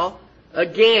Paul,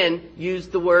 again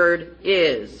used the word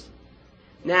is.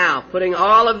 Now, putting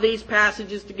all of these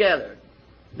passages together,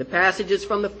 the passages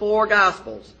from the four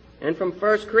Gospels and from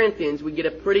 1 Corinthians, we get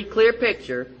a pretty clear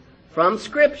picture from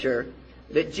Scripture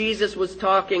that Jesus was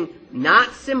talking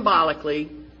not symbolically,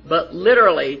 but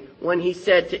literally when he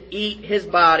said to eat his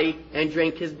body and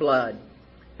drink his blood.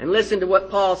 And listen to what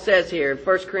Paul says here in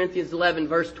 1 Corinthians 11,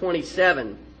 verse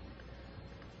 27.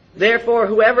 "Therefore,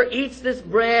 whoever eats this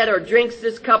bread or drinks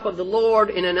this cup of the Lord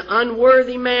in an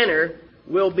unworthy manner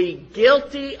will be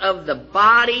guilty of the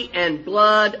body and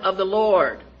blood of the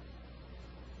Lord."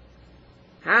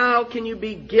 How can you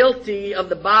be guilty of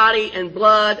the body and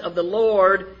blood of the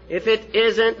Lord if it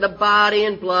isn't the body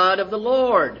and blood of the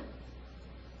Lord?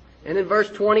 And in verse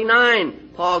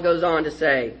 29, Paul goes on to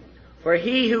say, "For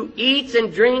he who eats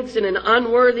and drinks in an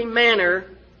unworthy manner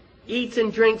eats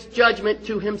and drinks judgment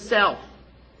to himself,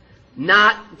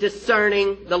 not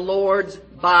discerning the Lord's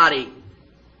body."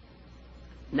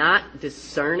 Not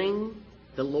discerning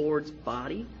the Lord's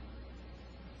body?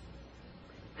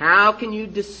 How can you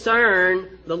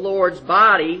discern the Lord's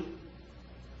body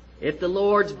if the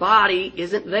Lord's body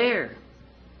isn't there?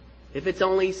 If it's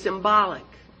only symbolic?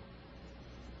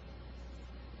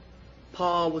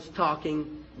 Paul was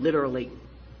talking literally.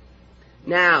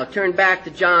 Now, turn back to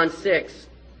John 6.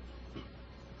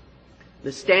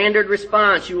 The standard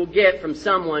response you will get from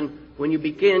someone when you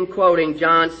begin quoting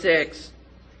John 6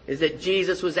 is that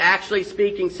Jesus was actually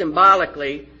speaking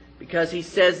symbolically, because he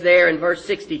says there in verse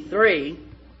 63,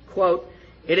 quote,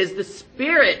 "It is the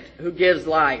Spirit who gives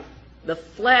life. The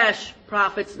flesh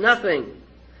profits nothing.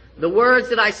 The words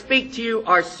that I speak to you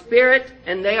are spirit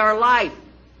and they are life."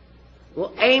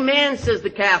 Well, amen, says the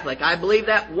Catholic. I believe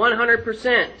that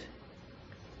 100%.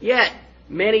 Yet,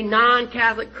 many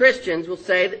non-Catholic Christians will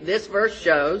say that this verse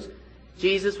shows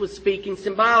Jesus was speaking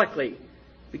symbolically,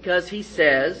 because he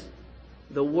says,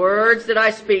 "The words that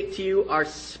I speak to you are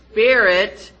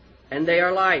spirit and they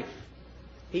are life."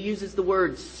 He uses the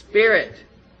word spirit.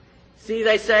 See,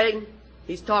 they say,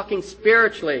 he's talking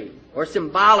spiritually or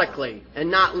symbolically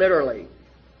and not literally.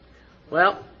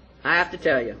 Well, I have to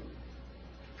tell you,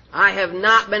 I have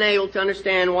not been able to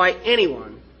understand why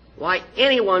anyone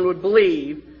would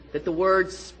believe that the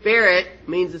word spirit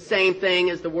means the same thing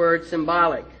as the word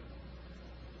symbolic.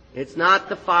 It's not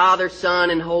the Father, Son,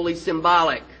 and Holy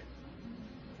symbolic.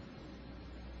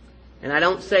 And I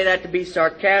don't say that to be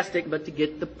sarcastic, but to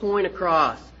get the point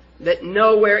across. That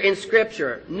nowhere in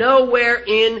Scripture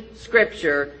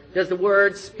does the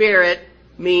word Spirit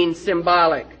mean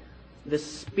symbolic. The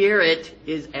Spirit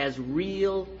is as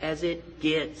real as it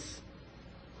gets.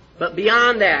 But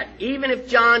beyond that, even if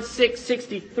John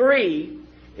 6:63,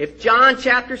 if John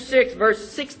chapter 6 verse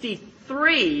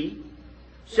 63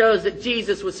 shows that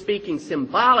Jesus was speaking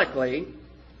symbolically,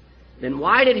 then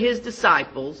why did his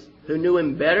disciples, who knew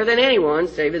him better than anyone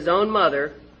save his own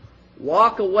mother,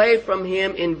 walk away from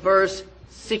him in verse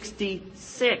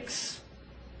 66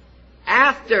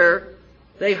 after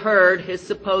they heard his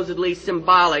supposedly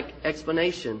symbolic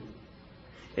explanation?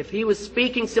 If he was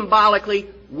speaking symbolically,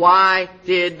 why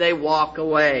did they walk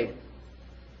away?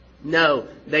 No,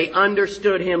 they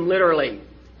understood him literally,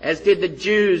 as did the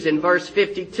Jews in verse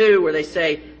 52, where they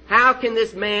say, "How can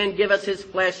this man give us his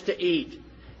flesh to eat?"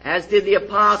 As did the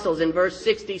apostles in verse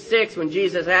 66, when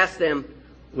Jesus asked them,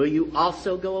 "Will you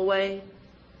also go away?"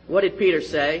 What did Peter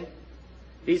say?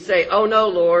 He say, "Oh no,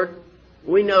 Lord,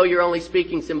 we know you're only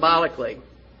speaking symbolically."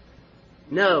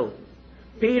 No.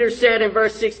 Peter said in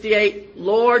verse 68,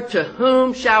 "Lord, to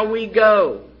whom shall we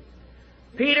go?"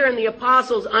 Peter and the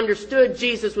apostles understood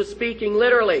Jesus was speaking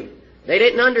literally. They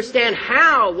didn't understand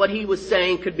how what he was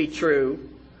saying could be true,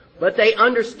 but they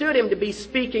understood him to be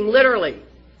speaking literally,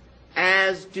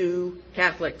 as do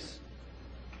Catholics.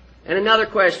 And another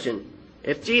question,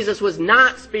 if Jesus was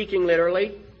not speaking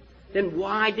literally, then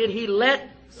why did he let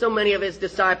so many of his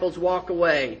disciples walk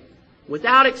away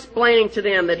without explaining to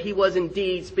them that he was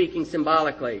indeed speaking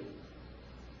symbolically?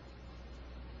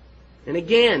 And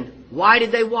again, why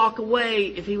did they walk away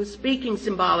if he was speaking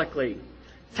symbolically?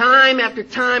 Time after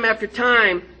time after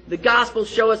time, the Gospels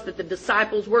show us that the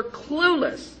disciples were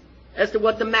clueless as to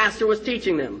what the Master was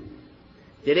teaching them.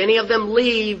 Did any of them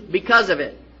leave because of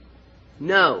it?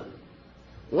 No.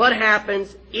 What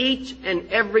happens each and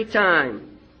every time?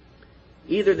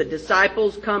 Either the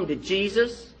disciples come to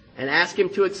Jesus and ask him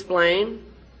to explain,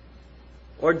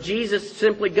 or Jesus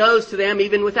simply goes to them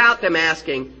even without them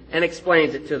asking and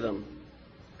explains it to them.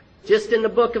 Just in the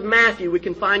book of Matthew, we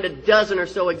can find a dozen or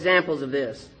so examples of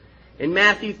this. In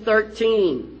Matthew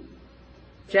 13,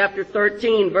 chapter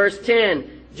 13, verse 10,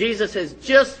 Jesus has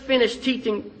just finished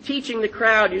teaching the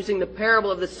crowd using the parable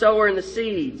of the sower and the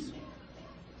seeds.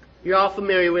 You're all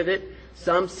familiar with it.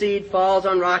 Some seed falls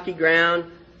on rocky ground,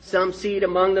 some seed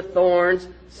among the thorns,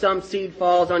 some seed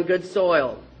falls on good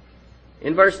soil.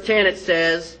 In verse 10 it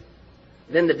says,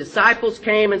 "Then the disciples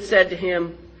came and said to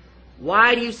him,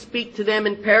 'Why do you speak to them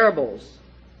in parables?'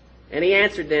 And he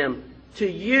answered them, 'To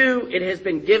you it has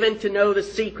been given to know the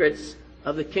secrets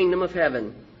of the kingdom of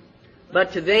heaven,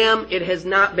 but to them it has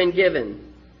not been given.'"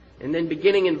 And then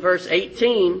beginning in verse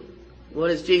 18, what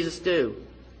does Jesus do?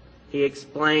 He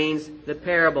explains the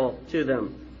parable to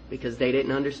them because they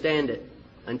didn't understand it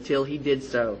until he did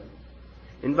so.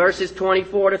 In verses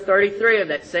 24 to 33 of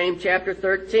that same chapter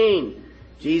 13,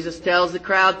 Jesus tells the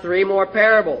crowd 3 more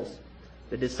parables.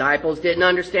 The disciples didn't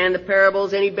understand the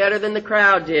parables any better than the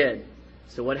crowd did.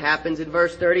 So what happens in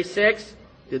verse 36?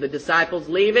 Do the disciples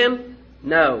leave him?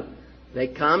 No. They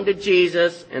come to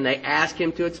Jesus and they ask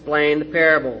him to explain the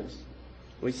parables.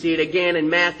 We see it again in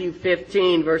Matthew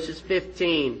 15, verse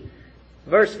 15,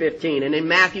 and in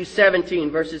Matthew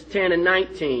 17, verses 10 and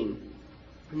 19.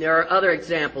 And there are other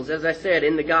examples, as I said,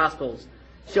 in the Gospels,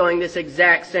 showing this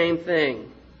exact same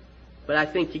thing. But I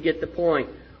think you get the point.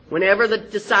 Whenever the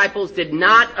disciples did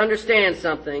not understand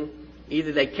something,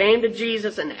 either they came to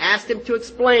Jesus and asked him to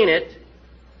explain it,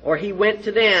 or he went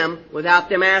to them without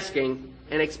them asking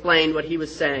and explained what he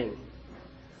was saying.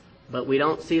 But we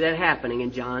don't see that happening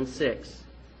in John 6.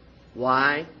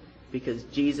 Why? Because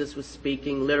Jesus was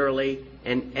speaking literally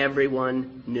and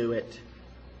everyone knew it.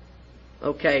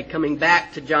 Okay, coming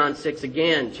back to John 6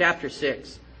 again, chapter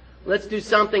 6. Let's do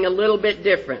something a little bit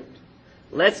different.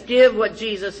 Let's give what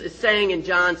Jesus is saying in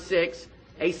John 6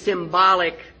 a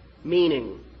symbolic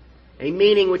meaning. A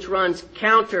meaning which runs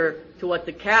counter to what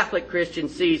the Catholic Christian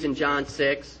sees in John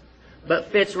 6,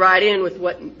 but fits right in with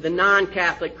what the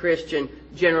non-Catholic Christian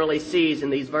generally sees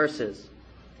in these verses.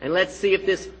 And let's see if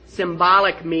this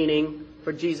symbolic meaning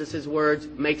for Jesus' words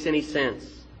makes any sense.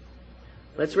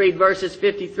 Let's read verses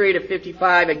 53 to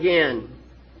 55 again.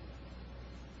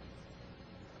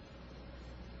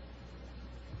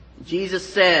 Jesus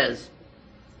says,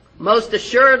 "Most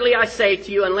assuredly I say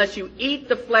to you, unless you eat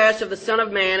the flesh of the Son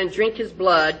of Man and drink his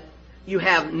blood, you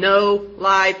have no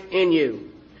life in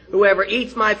you. Whoever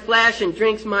eats my flesh and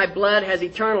drinks my blood has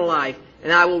eternal life,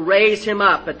 and I will raise him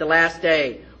up at the last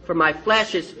day. For my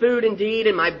flesh is food indeed,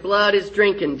 and my blood is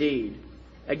drink indeed.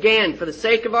 Again, for the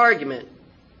sake of argument,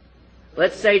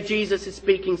 let's say Jesus is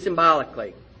speaking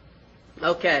symbolically.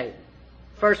 Okay,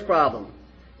 first problem.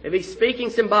 If he's speaking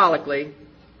symbolically,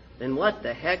 then what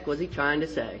the heck was he trying to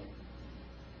say?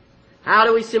 How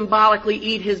do we symbolically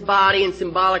eat his body and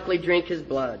symbolically drink his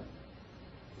blood?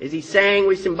 Is he saying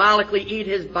we symbolically eat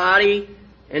his body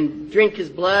and drink his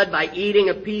blood by eating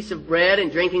a piece of bread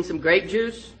and drinking some grape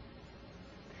juice?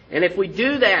 And if we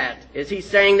do that, is he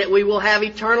saying that we will have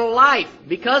eternal life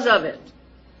because of it?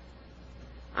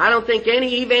 I don't think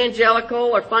any evangelical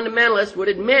or fundamentalist would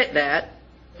admit that,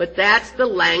 but that's the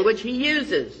language he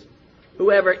uses.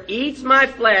 Whoever eats my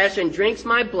flesh and drinks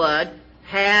my blood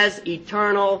has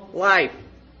eternal life.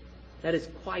 That is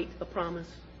quite a promise.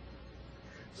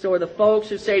 So are the folks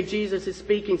who say Jesus is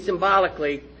speaking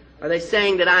symbolically, are they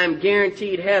saying that I am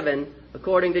guaranteed heaven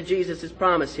according to Jesus'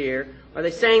 promise here? Are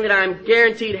they saying that I am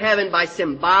guaranteed heaven by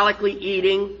symbolically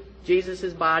eating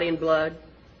Jesus' body and blood?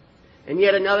 And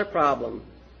yet another problem.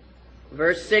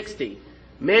 Verse 60.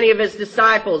 Many of his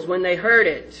disciples, when they heard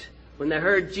it, when they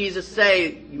heard Jesus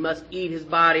say, you must eat his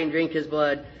body and drink his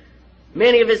blood,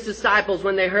 many of his disciples,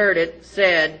 when they heard it,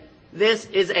 said, this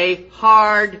is a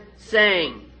hard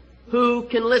saying. Who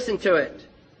can listen to it?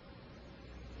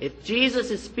 If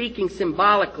Jesus is speaking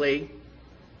symbolically,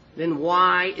 then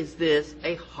why is this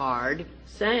a hard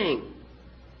saying?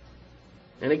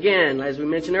 And again, as we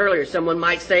mentioned earlier, someone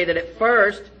might say that at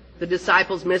first the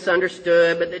disciples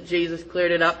misunderstood, but that Jesus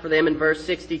cleared it up for them in verse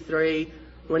 63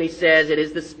 when he says, it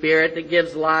is the Spirit that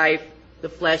gives life, the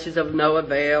flesh is of no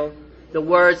avail. The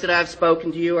words that I have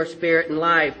spoken to you are spirit and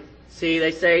life. See,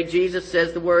 they say Jesus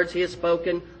says the words he has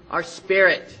spoken are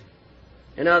spirit.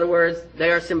 In other words,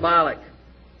 they are symbolic.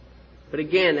 But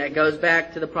again, that goes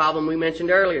back to the problem we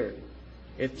mentioned earlier.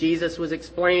 If Jesus was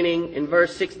explaining in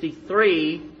verse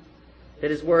 63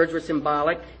 that his words were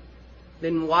symbolic,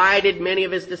 then why did many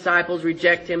of his disciples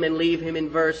reject him and leave him in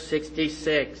verse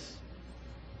 66?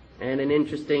 And an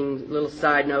interesting little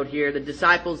side note here, the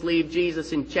disciples leave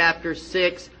Jesus in chapter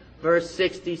 6, verse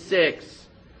 66.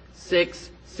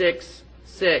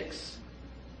 666.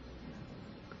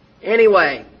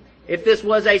 Anyway, if this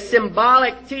was a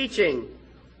symbolic teaching,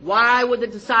 why would the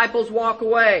disciples walk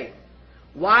away?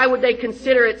 Why would they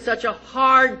consider it such a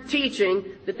hard teaching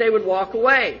that they would walk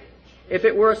away? If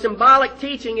it were a symbolic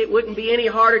teaching, it wouldn't be any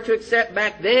harder to accept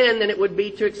back then than it would be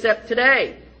to accept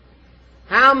today.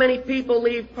 How many people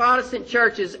leave Protestant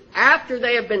churches after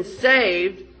they have been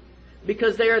saved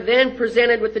because they are then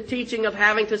presented with the teaching of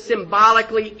having to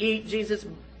symbolically eat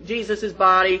Jesus'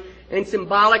 body and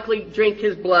symbolically drink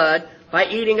his blood by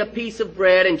eating a piece of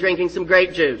bread and drinking some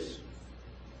grape juice?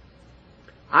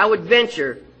 I would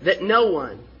venture that no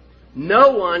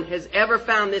one has ever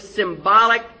found this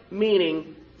symbolic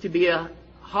meaning to be a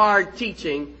hard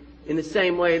teaching in the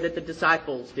same way that the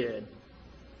disciples did,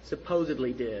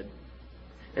 supposedly did.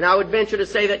 And I would venture to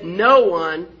say that no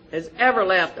one has ever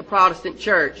left a Protestant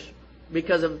church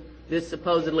because of this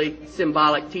supposedly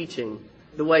symbolic teaching,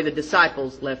 the way the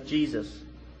disciples left Jesus.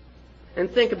 And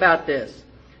think about this.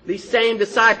 These same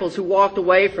disciples who walked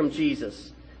away from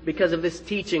Jesus because of this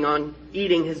teaching on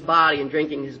eating his body and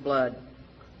drinking his blood,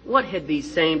 what had these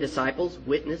same disciples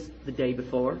witnessed the day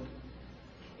before?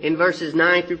 In verses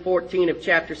 9 through 14 of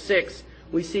chapter 6,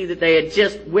 we see that they had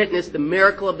just witnessed the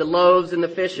miracle of the loaves and the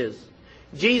fishes.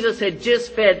 Jesus had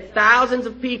just fed thousands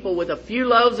of people with a few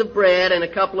loaves of bread and a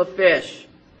couple of fish.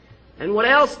 And what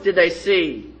else did they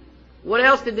see? What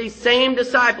else did these same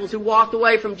disciples who walked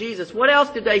away from Jesus, what else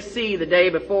did they see the day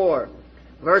before?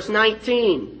 Verse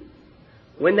 19.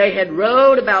 When they had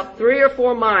rowed about 3 or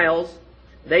 4 miles,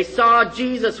 they saw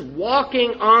Jesus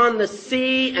walking on the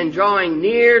sea and drawing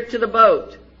near to the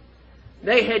boat.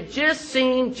 They had just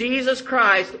seen Jesus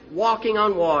Christ walking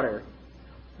on water.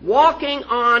 Walking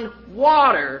on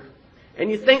water.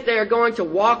 And you think they are going to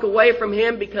walk away from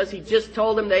him because he just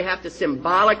told them they have to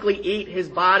symbolically eat his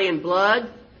body and blood?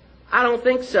 I don't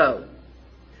think so.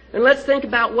 And let's think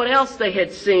about what else they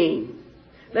had seen.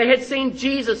 They had seen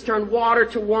Jesus turn water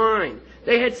to wine.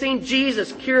 They had seen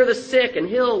Jesus cure the sick and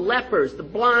heal lepers, the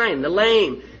blind, the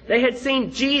lame. They had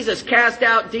seen Jesus cast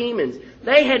out demons.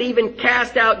 They had even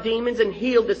cast out demons and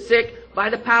healed the sick by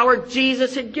the power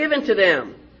Jesus had given to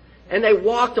them. And they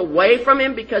walked away from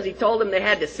him because he told them they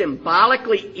had to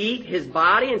symbolically eat his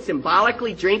body and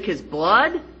symbolically drink his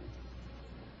blood?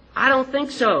 I don't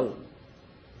think so.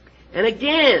 And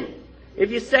again,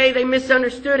 if you say they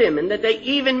misunderstood him and that they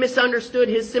even misunderstood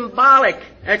his symbolic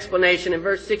explanation in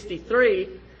verse 63,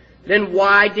 then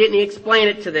why didn't he explain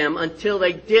it to them until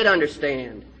they did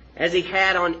understand, as he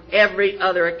had on every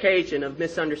other occasion of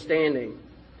misunderstanding?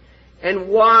 And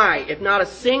why, if not a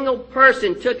single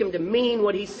person took him to mean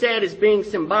what he said as being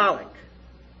symbolic?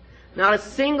 Not a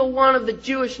single one of the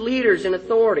Jewish leaders and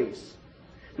authorities.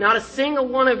 Not a single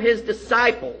one of his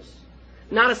disciples.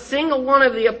 Not a single one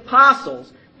of the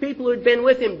apostles, people who had been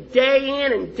with him day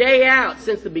in and day out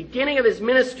since the beginning of his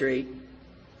ministry.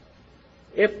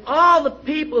 If all the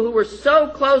people who were so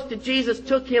close to Jesus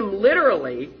took him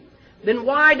literally, then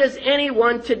why does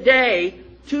anyone today,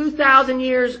 2,000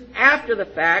 years after the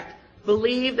fact,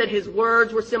 believe that his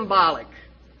words were symbolic?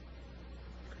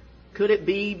 Could it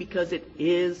be because it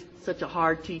is such a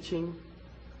hard teaching,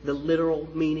 the literal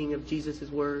meaning of Jesus'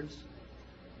 words?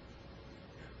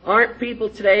 Aren't people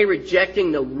today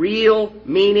rejecting the real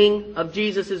meaning of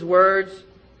Jesus' words?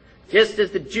 Just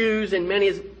as the Jews and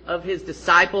many of his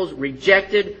disciples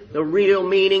rejected the real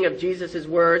meaning of Jesus'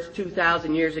 words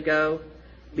 2,000 years ago,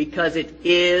 because it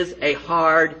is a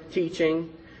hard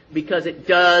teaching, because it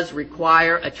does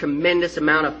require a tremendous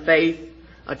amount of faith,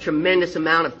 a tremendous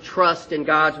amount of trust in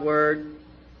God's Word.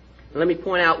 Let me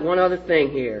point out one other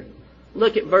thing here.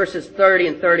 Look at verses 30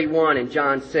 and 31 in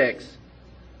John 6.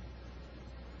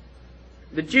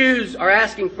 The Jews are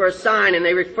asking for a sign, and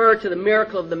they refer to the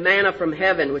miracle of the manna from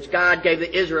heaven, which God gave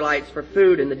the Israelites for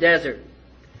food in the desert.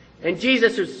 And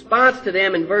Jesus' response to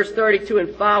them in verse 32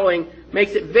 and following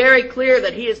makes it very clear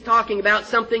that he is talking about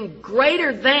something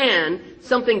greater than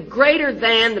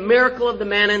the miracle of the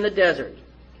manna in the desert.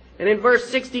 And in verse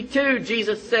 62,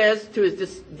 Jesus says to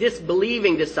his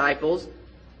disbelieving disciples,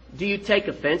 "Do you take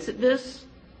offense at this?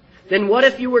 Then what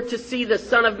if you were to see the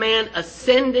Son of Man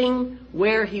ascending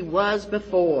where he was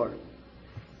before?"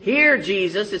 Here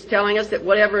Jesus is telling us that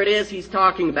whatever it is he's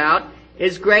talking about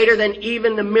is greater than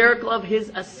even the miracle of his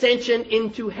ascension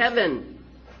into heaven.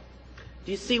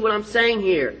 Do you see what I'm saying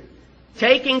here?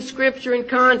 Taking Scripture in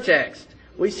context,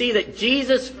 we see that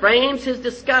Jesus frames his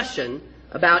discussion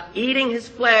about eating his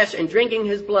flesh and drinking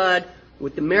his blood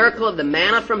with the miracle of the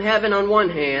manna from heaven on one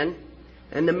hand,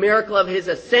 and the miracle of his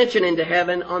ascension into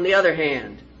heaven on the other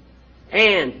hand.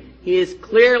 And he is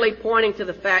clearly pointing to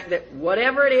the fact that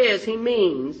whatever it is he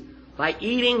means by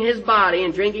eating his body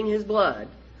and drinking his blood,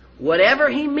 whatever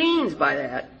he means by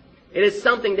that, it is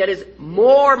something that is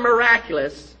more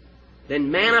miraculous than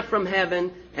manna from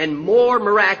heaven and more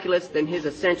miraculous than his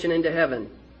ascension into heaven.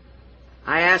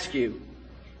 I ask you,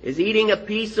 is eating a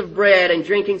piece of bread and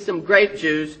drinking some grape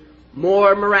juice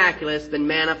more miraculous than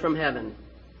manna from heaven?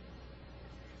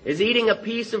 Is eating a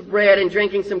piece of bread and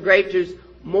drinking some grape juice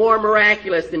more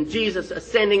miraculous than Jesus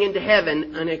ascending into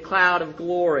heaven in a cloud of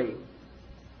glory?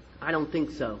 I don't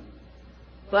think so.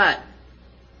 But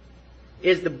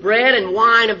is the bread and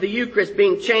wine of the Eucharist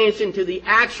being changed into the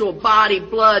actual body,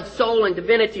 blood, soul, and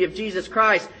divinity of Jesus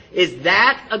Christ, is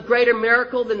that a greater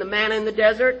miracle than the manna in the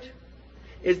desert?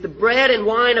 Is the bread and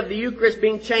wine of the Eucharist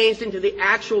being changed into the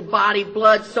actual body,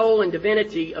 blood, soul, and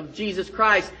divinity of Jesus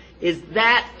Christ? Is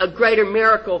that a greater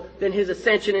miracle than his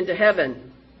ascension into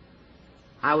heaven?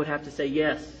 I would have to say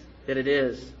yes, that it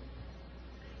is.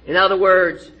 In other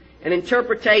words, an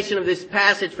interpretation of this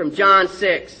passage from John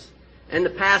 6 and the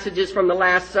passages from the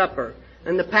Last Supper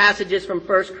and the passages from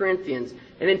 1 Corinthians,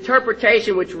 an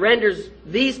interpretation which renders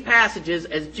these passages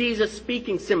as Jesus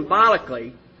speaking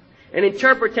symbolically, an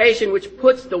interpretation which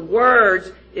puts the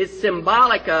words is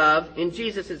symbolic of in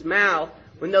Jesus' mouth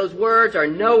when those words are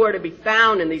nowhere to be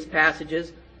found in these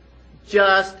passages,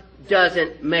 just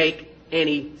doesn't make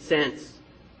any sense.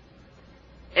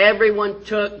 Everyone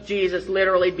took Jesus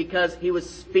literally because he was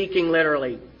speaking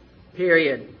literally.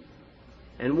 Period.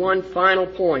 And one final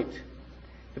point.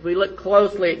 If we look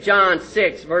closely at John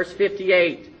 6, verse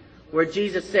 58, where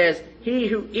Jesus says, "He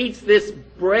who eats this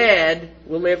bread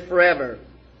will live forever."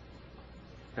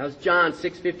 That was John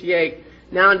 6:58.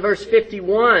 Now in verse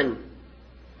 51,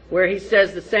 where he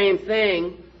says the same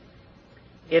thing,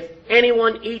 "If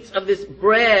anyone eats of this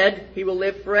bread, he will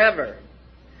live forever."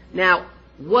 Now,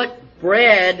 what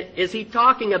bread is he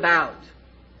talking about?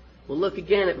 We'll look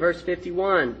again at verse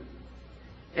 51.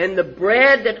 "And the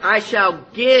bread that I shall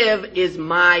give is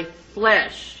my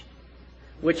flesh,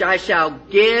 which I shall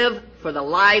give for the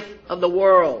life of the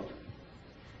world."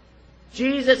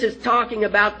 Jesus is talking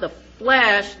about the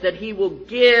flesh that he will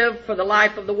give for the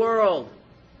life of the world.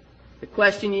 The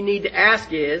question you need to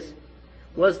ask is,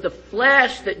 was the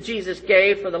flesh that Jesus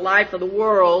gave for the life of the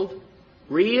world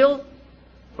real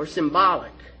or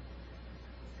symbolic?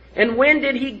 And when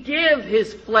did he give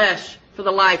his flesh for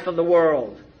the life of the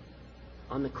world?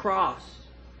 On the cross.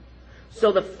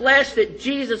 So the flesh that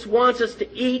Jesus wants us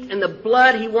to eat and the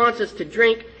blood he wants us to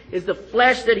drink is the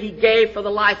flesh that he gave for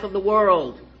the life of the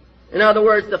world. In other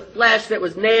words, the flesh that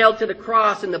was nailed to the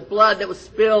cross and the blood that was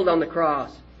spilled on the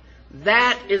cross.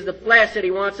 That is the flesh that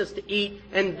he wants us to eat,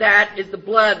 and that is the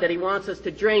blood that he wants us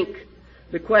to drink.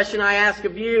 The question I ask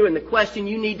of you, and the question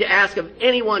you need to ask of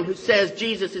anyone who says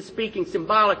Jesus is speaking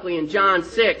symbolically in John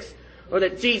 6, or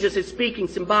that Jesus is speaking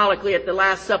symbolically at the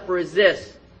Last Supper, is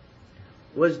this: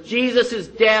 was Jesus'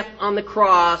 death on the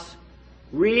cross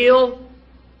real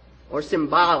or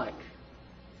symbolic?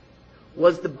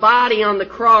 Was the body on the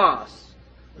cross,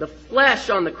 the flesh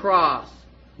on the cross,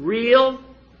 real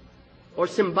or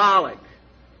symbolic?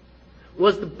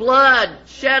 Was the blood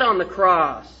shed on the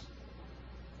cross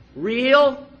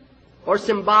real or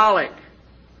symbolic?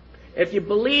 If you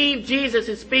believe Jesus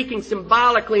is speaking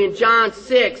symbolically in John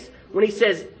 6 when he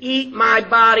says, "Eat my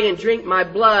body and drink my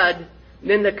blood,"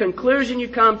 then the conclusion you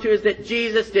come to is that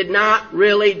Jesus did not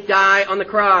really die on the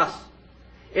cross.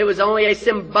 It was only a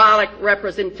symbolic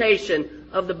representation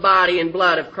of the body and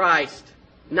blood of Christ,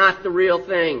 not the real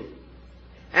thing.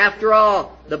 After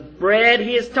all, the bread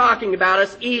he is talking about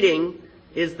us eating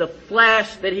is the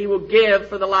flesh that he will give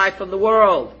for the life of the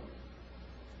world.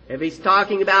 If he's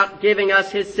talking about giving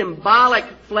us his symbolic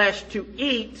flesh to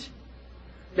eat,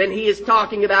 then he is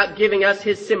talking about giving us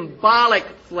his symbolic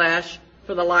flesh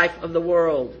for the life of the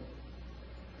world.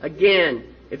 Again,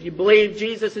 if you believe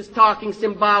Jesus is talking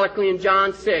symbolically in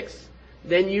John 6,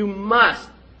 then you must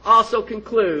also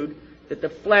conclude that the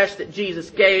flesh that Jesus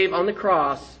gave on the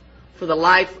cross for the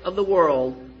life of the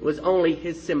world was only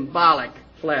his symbolic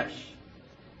flesh.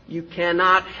 You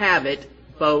cannot have it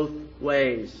both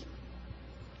ways.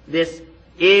 This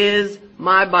is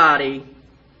my body.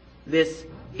 This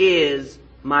is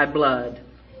my blood.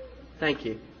 Thank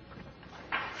you.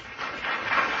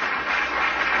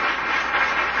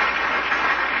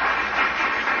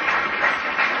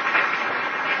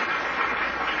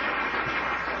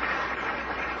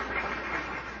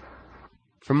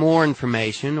 For more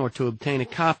information or to obtain a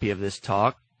copy of this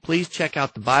talk, please check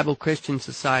out the Bible Christian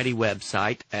Society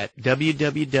website at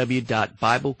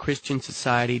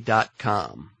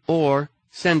www.BibleChristianSociety.com or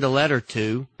send a letter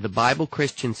to the Bible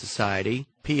Christian Society,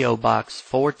 P.O. Box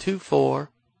 424,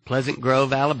 Pleasant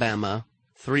Grove, Alabama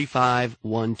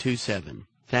 35127.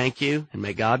 Thank you, and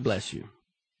may God bless you.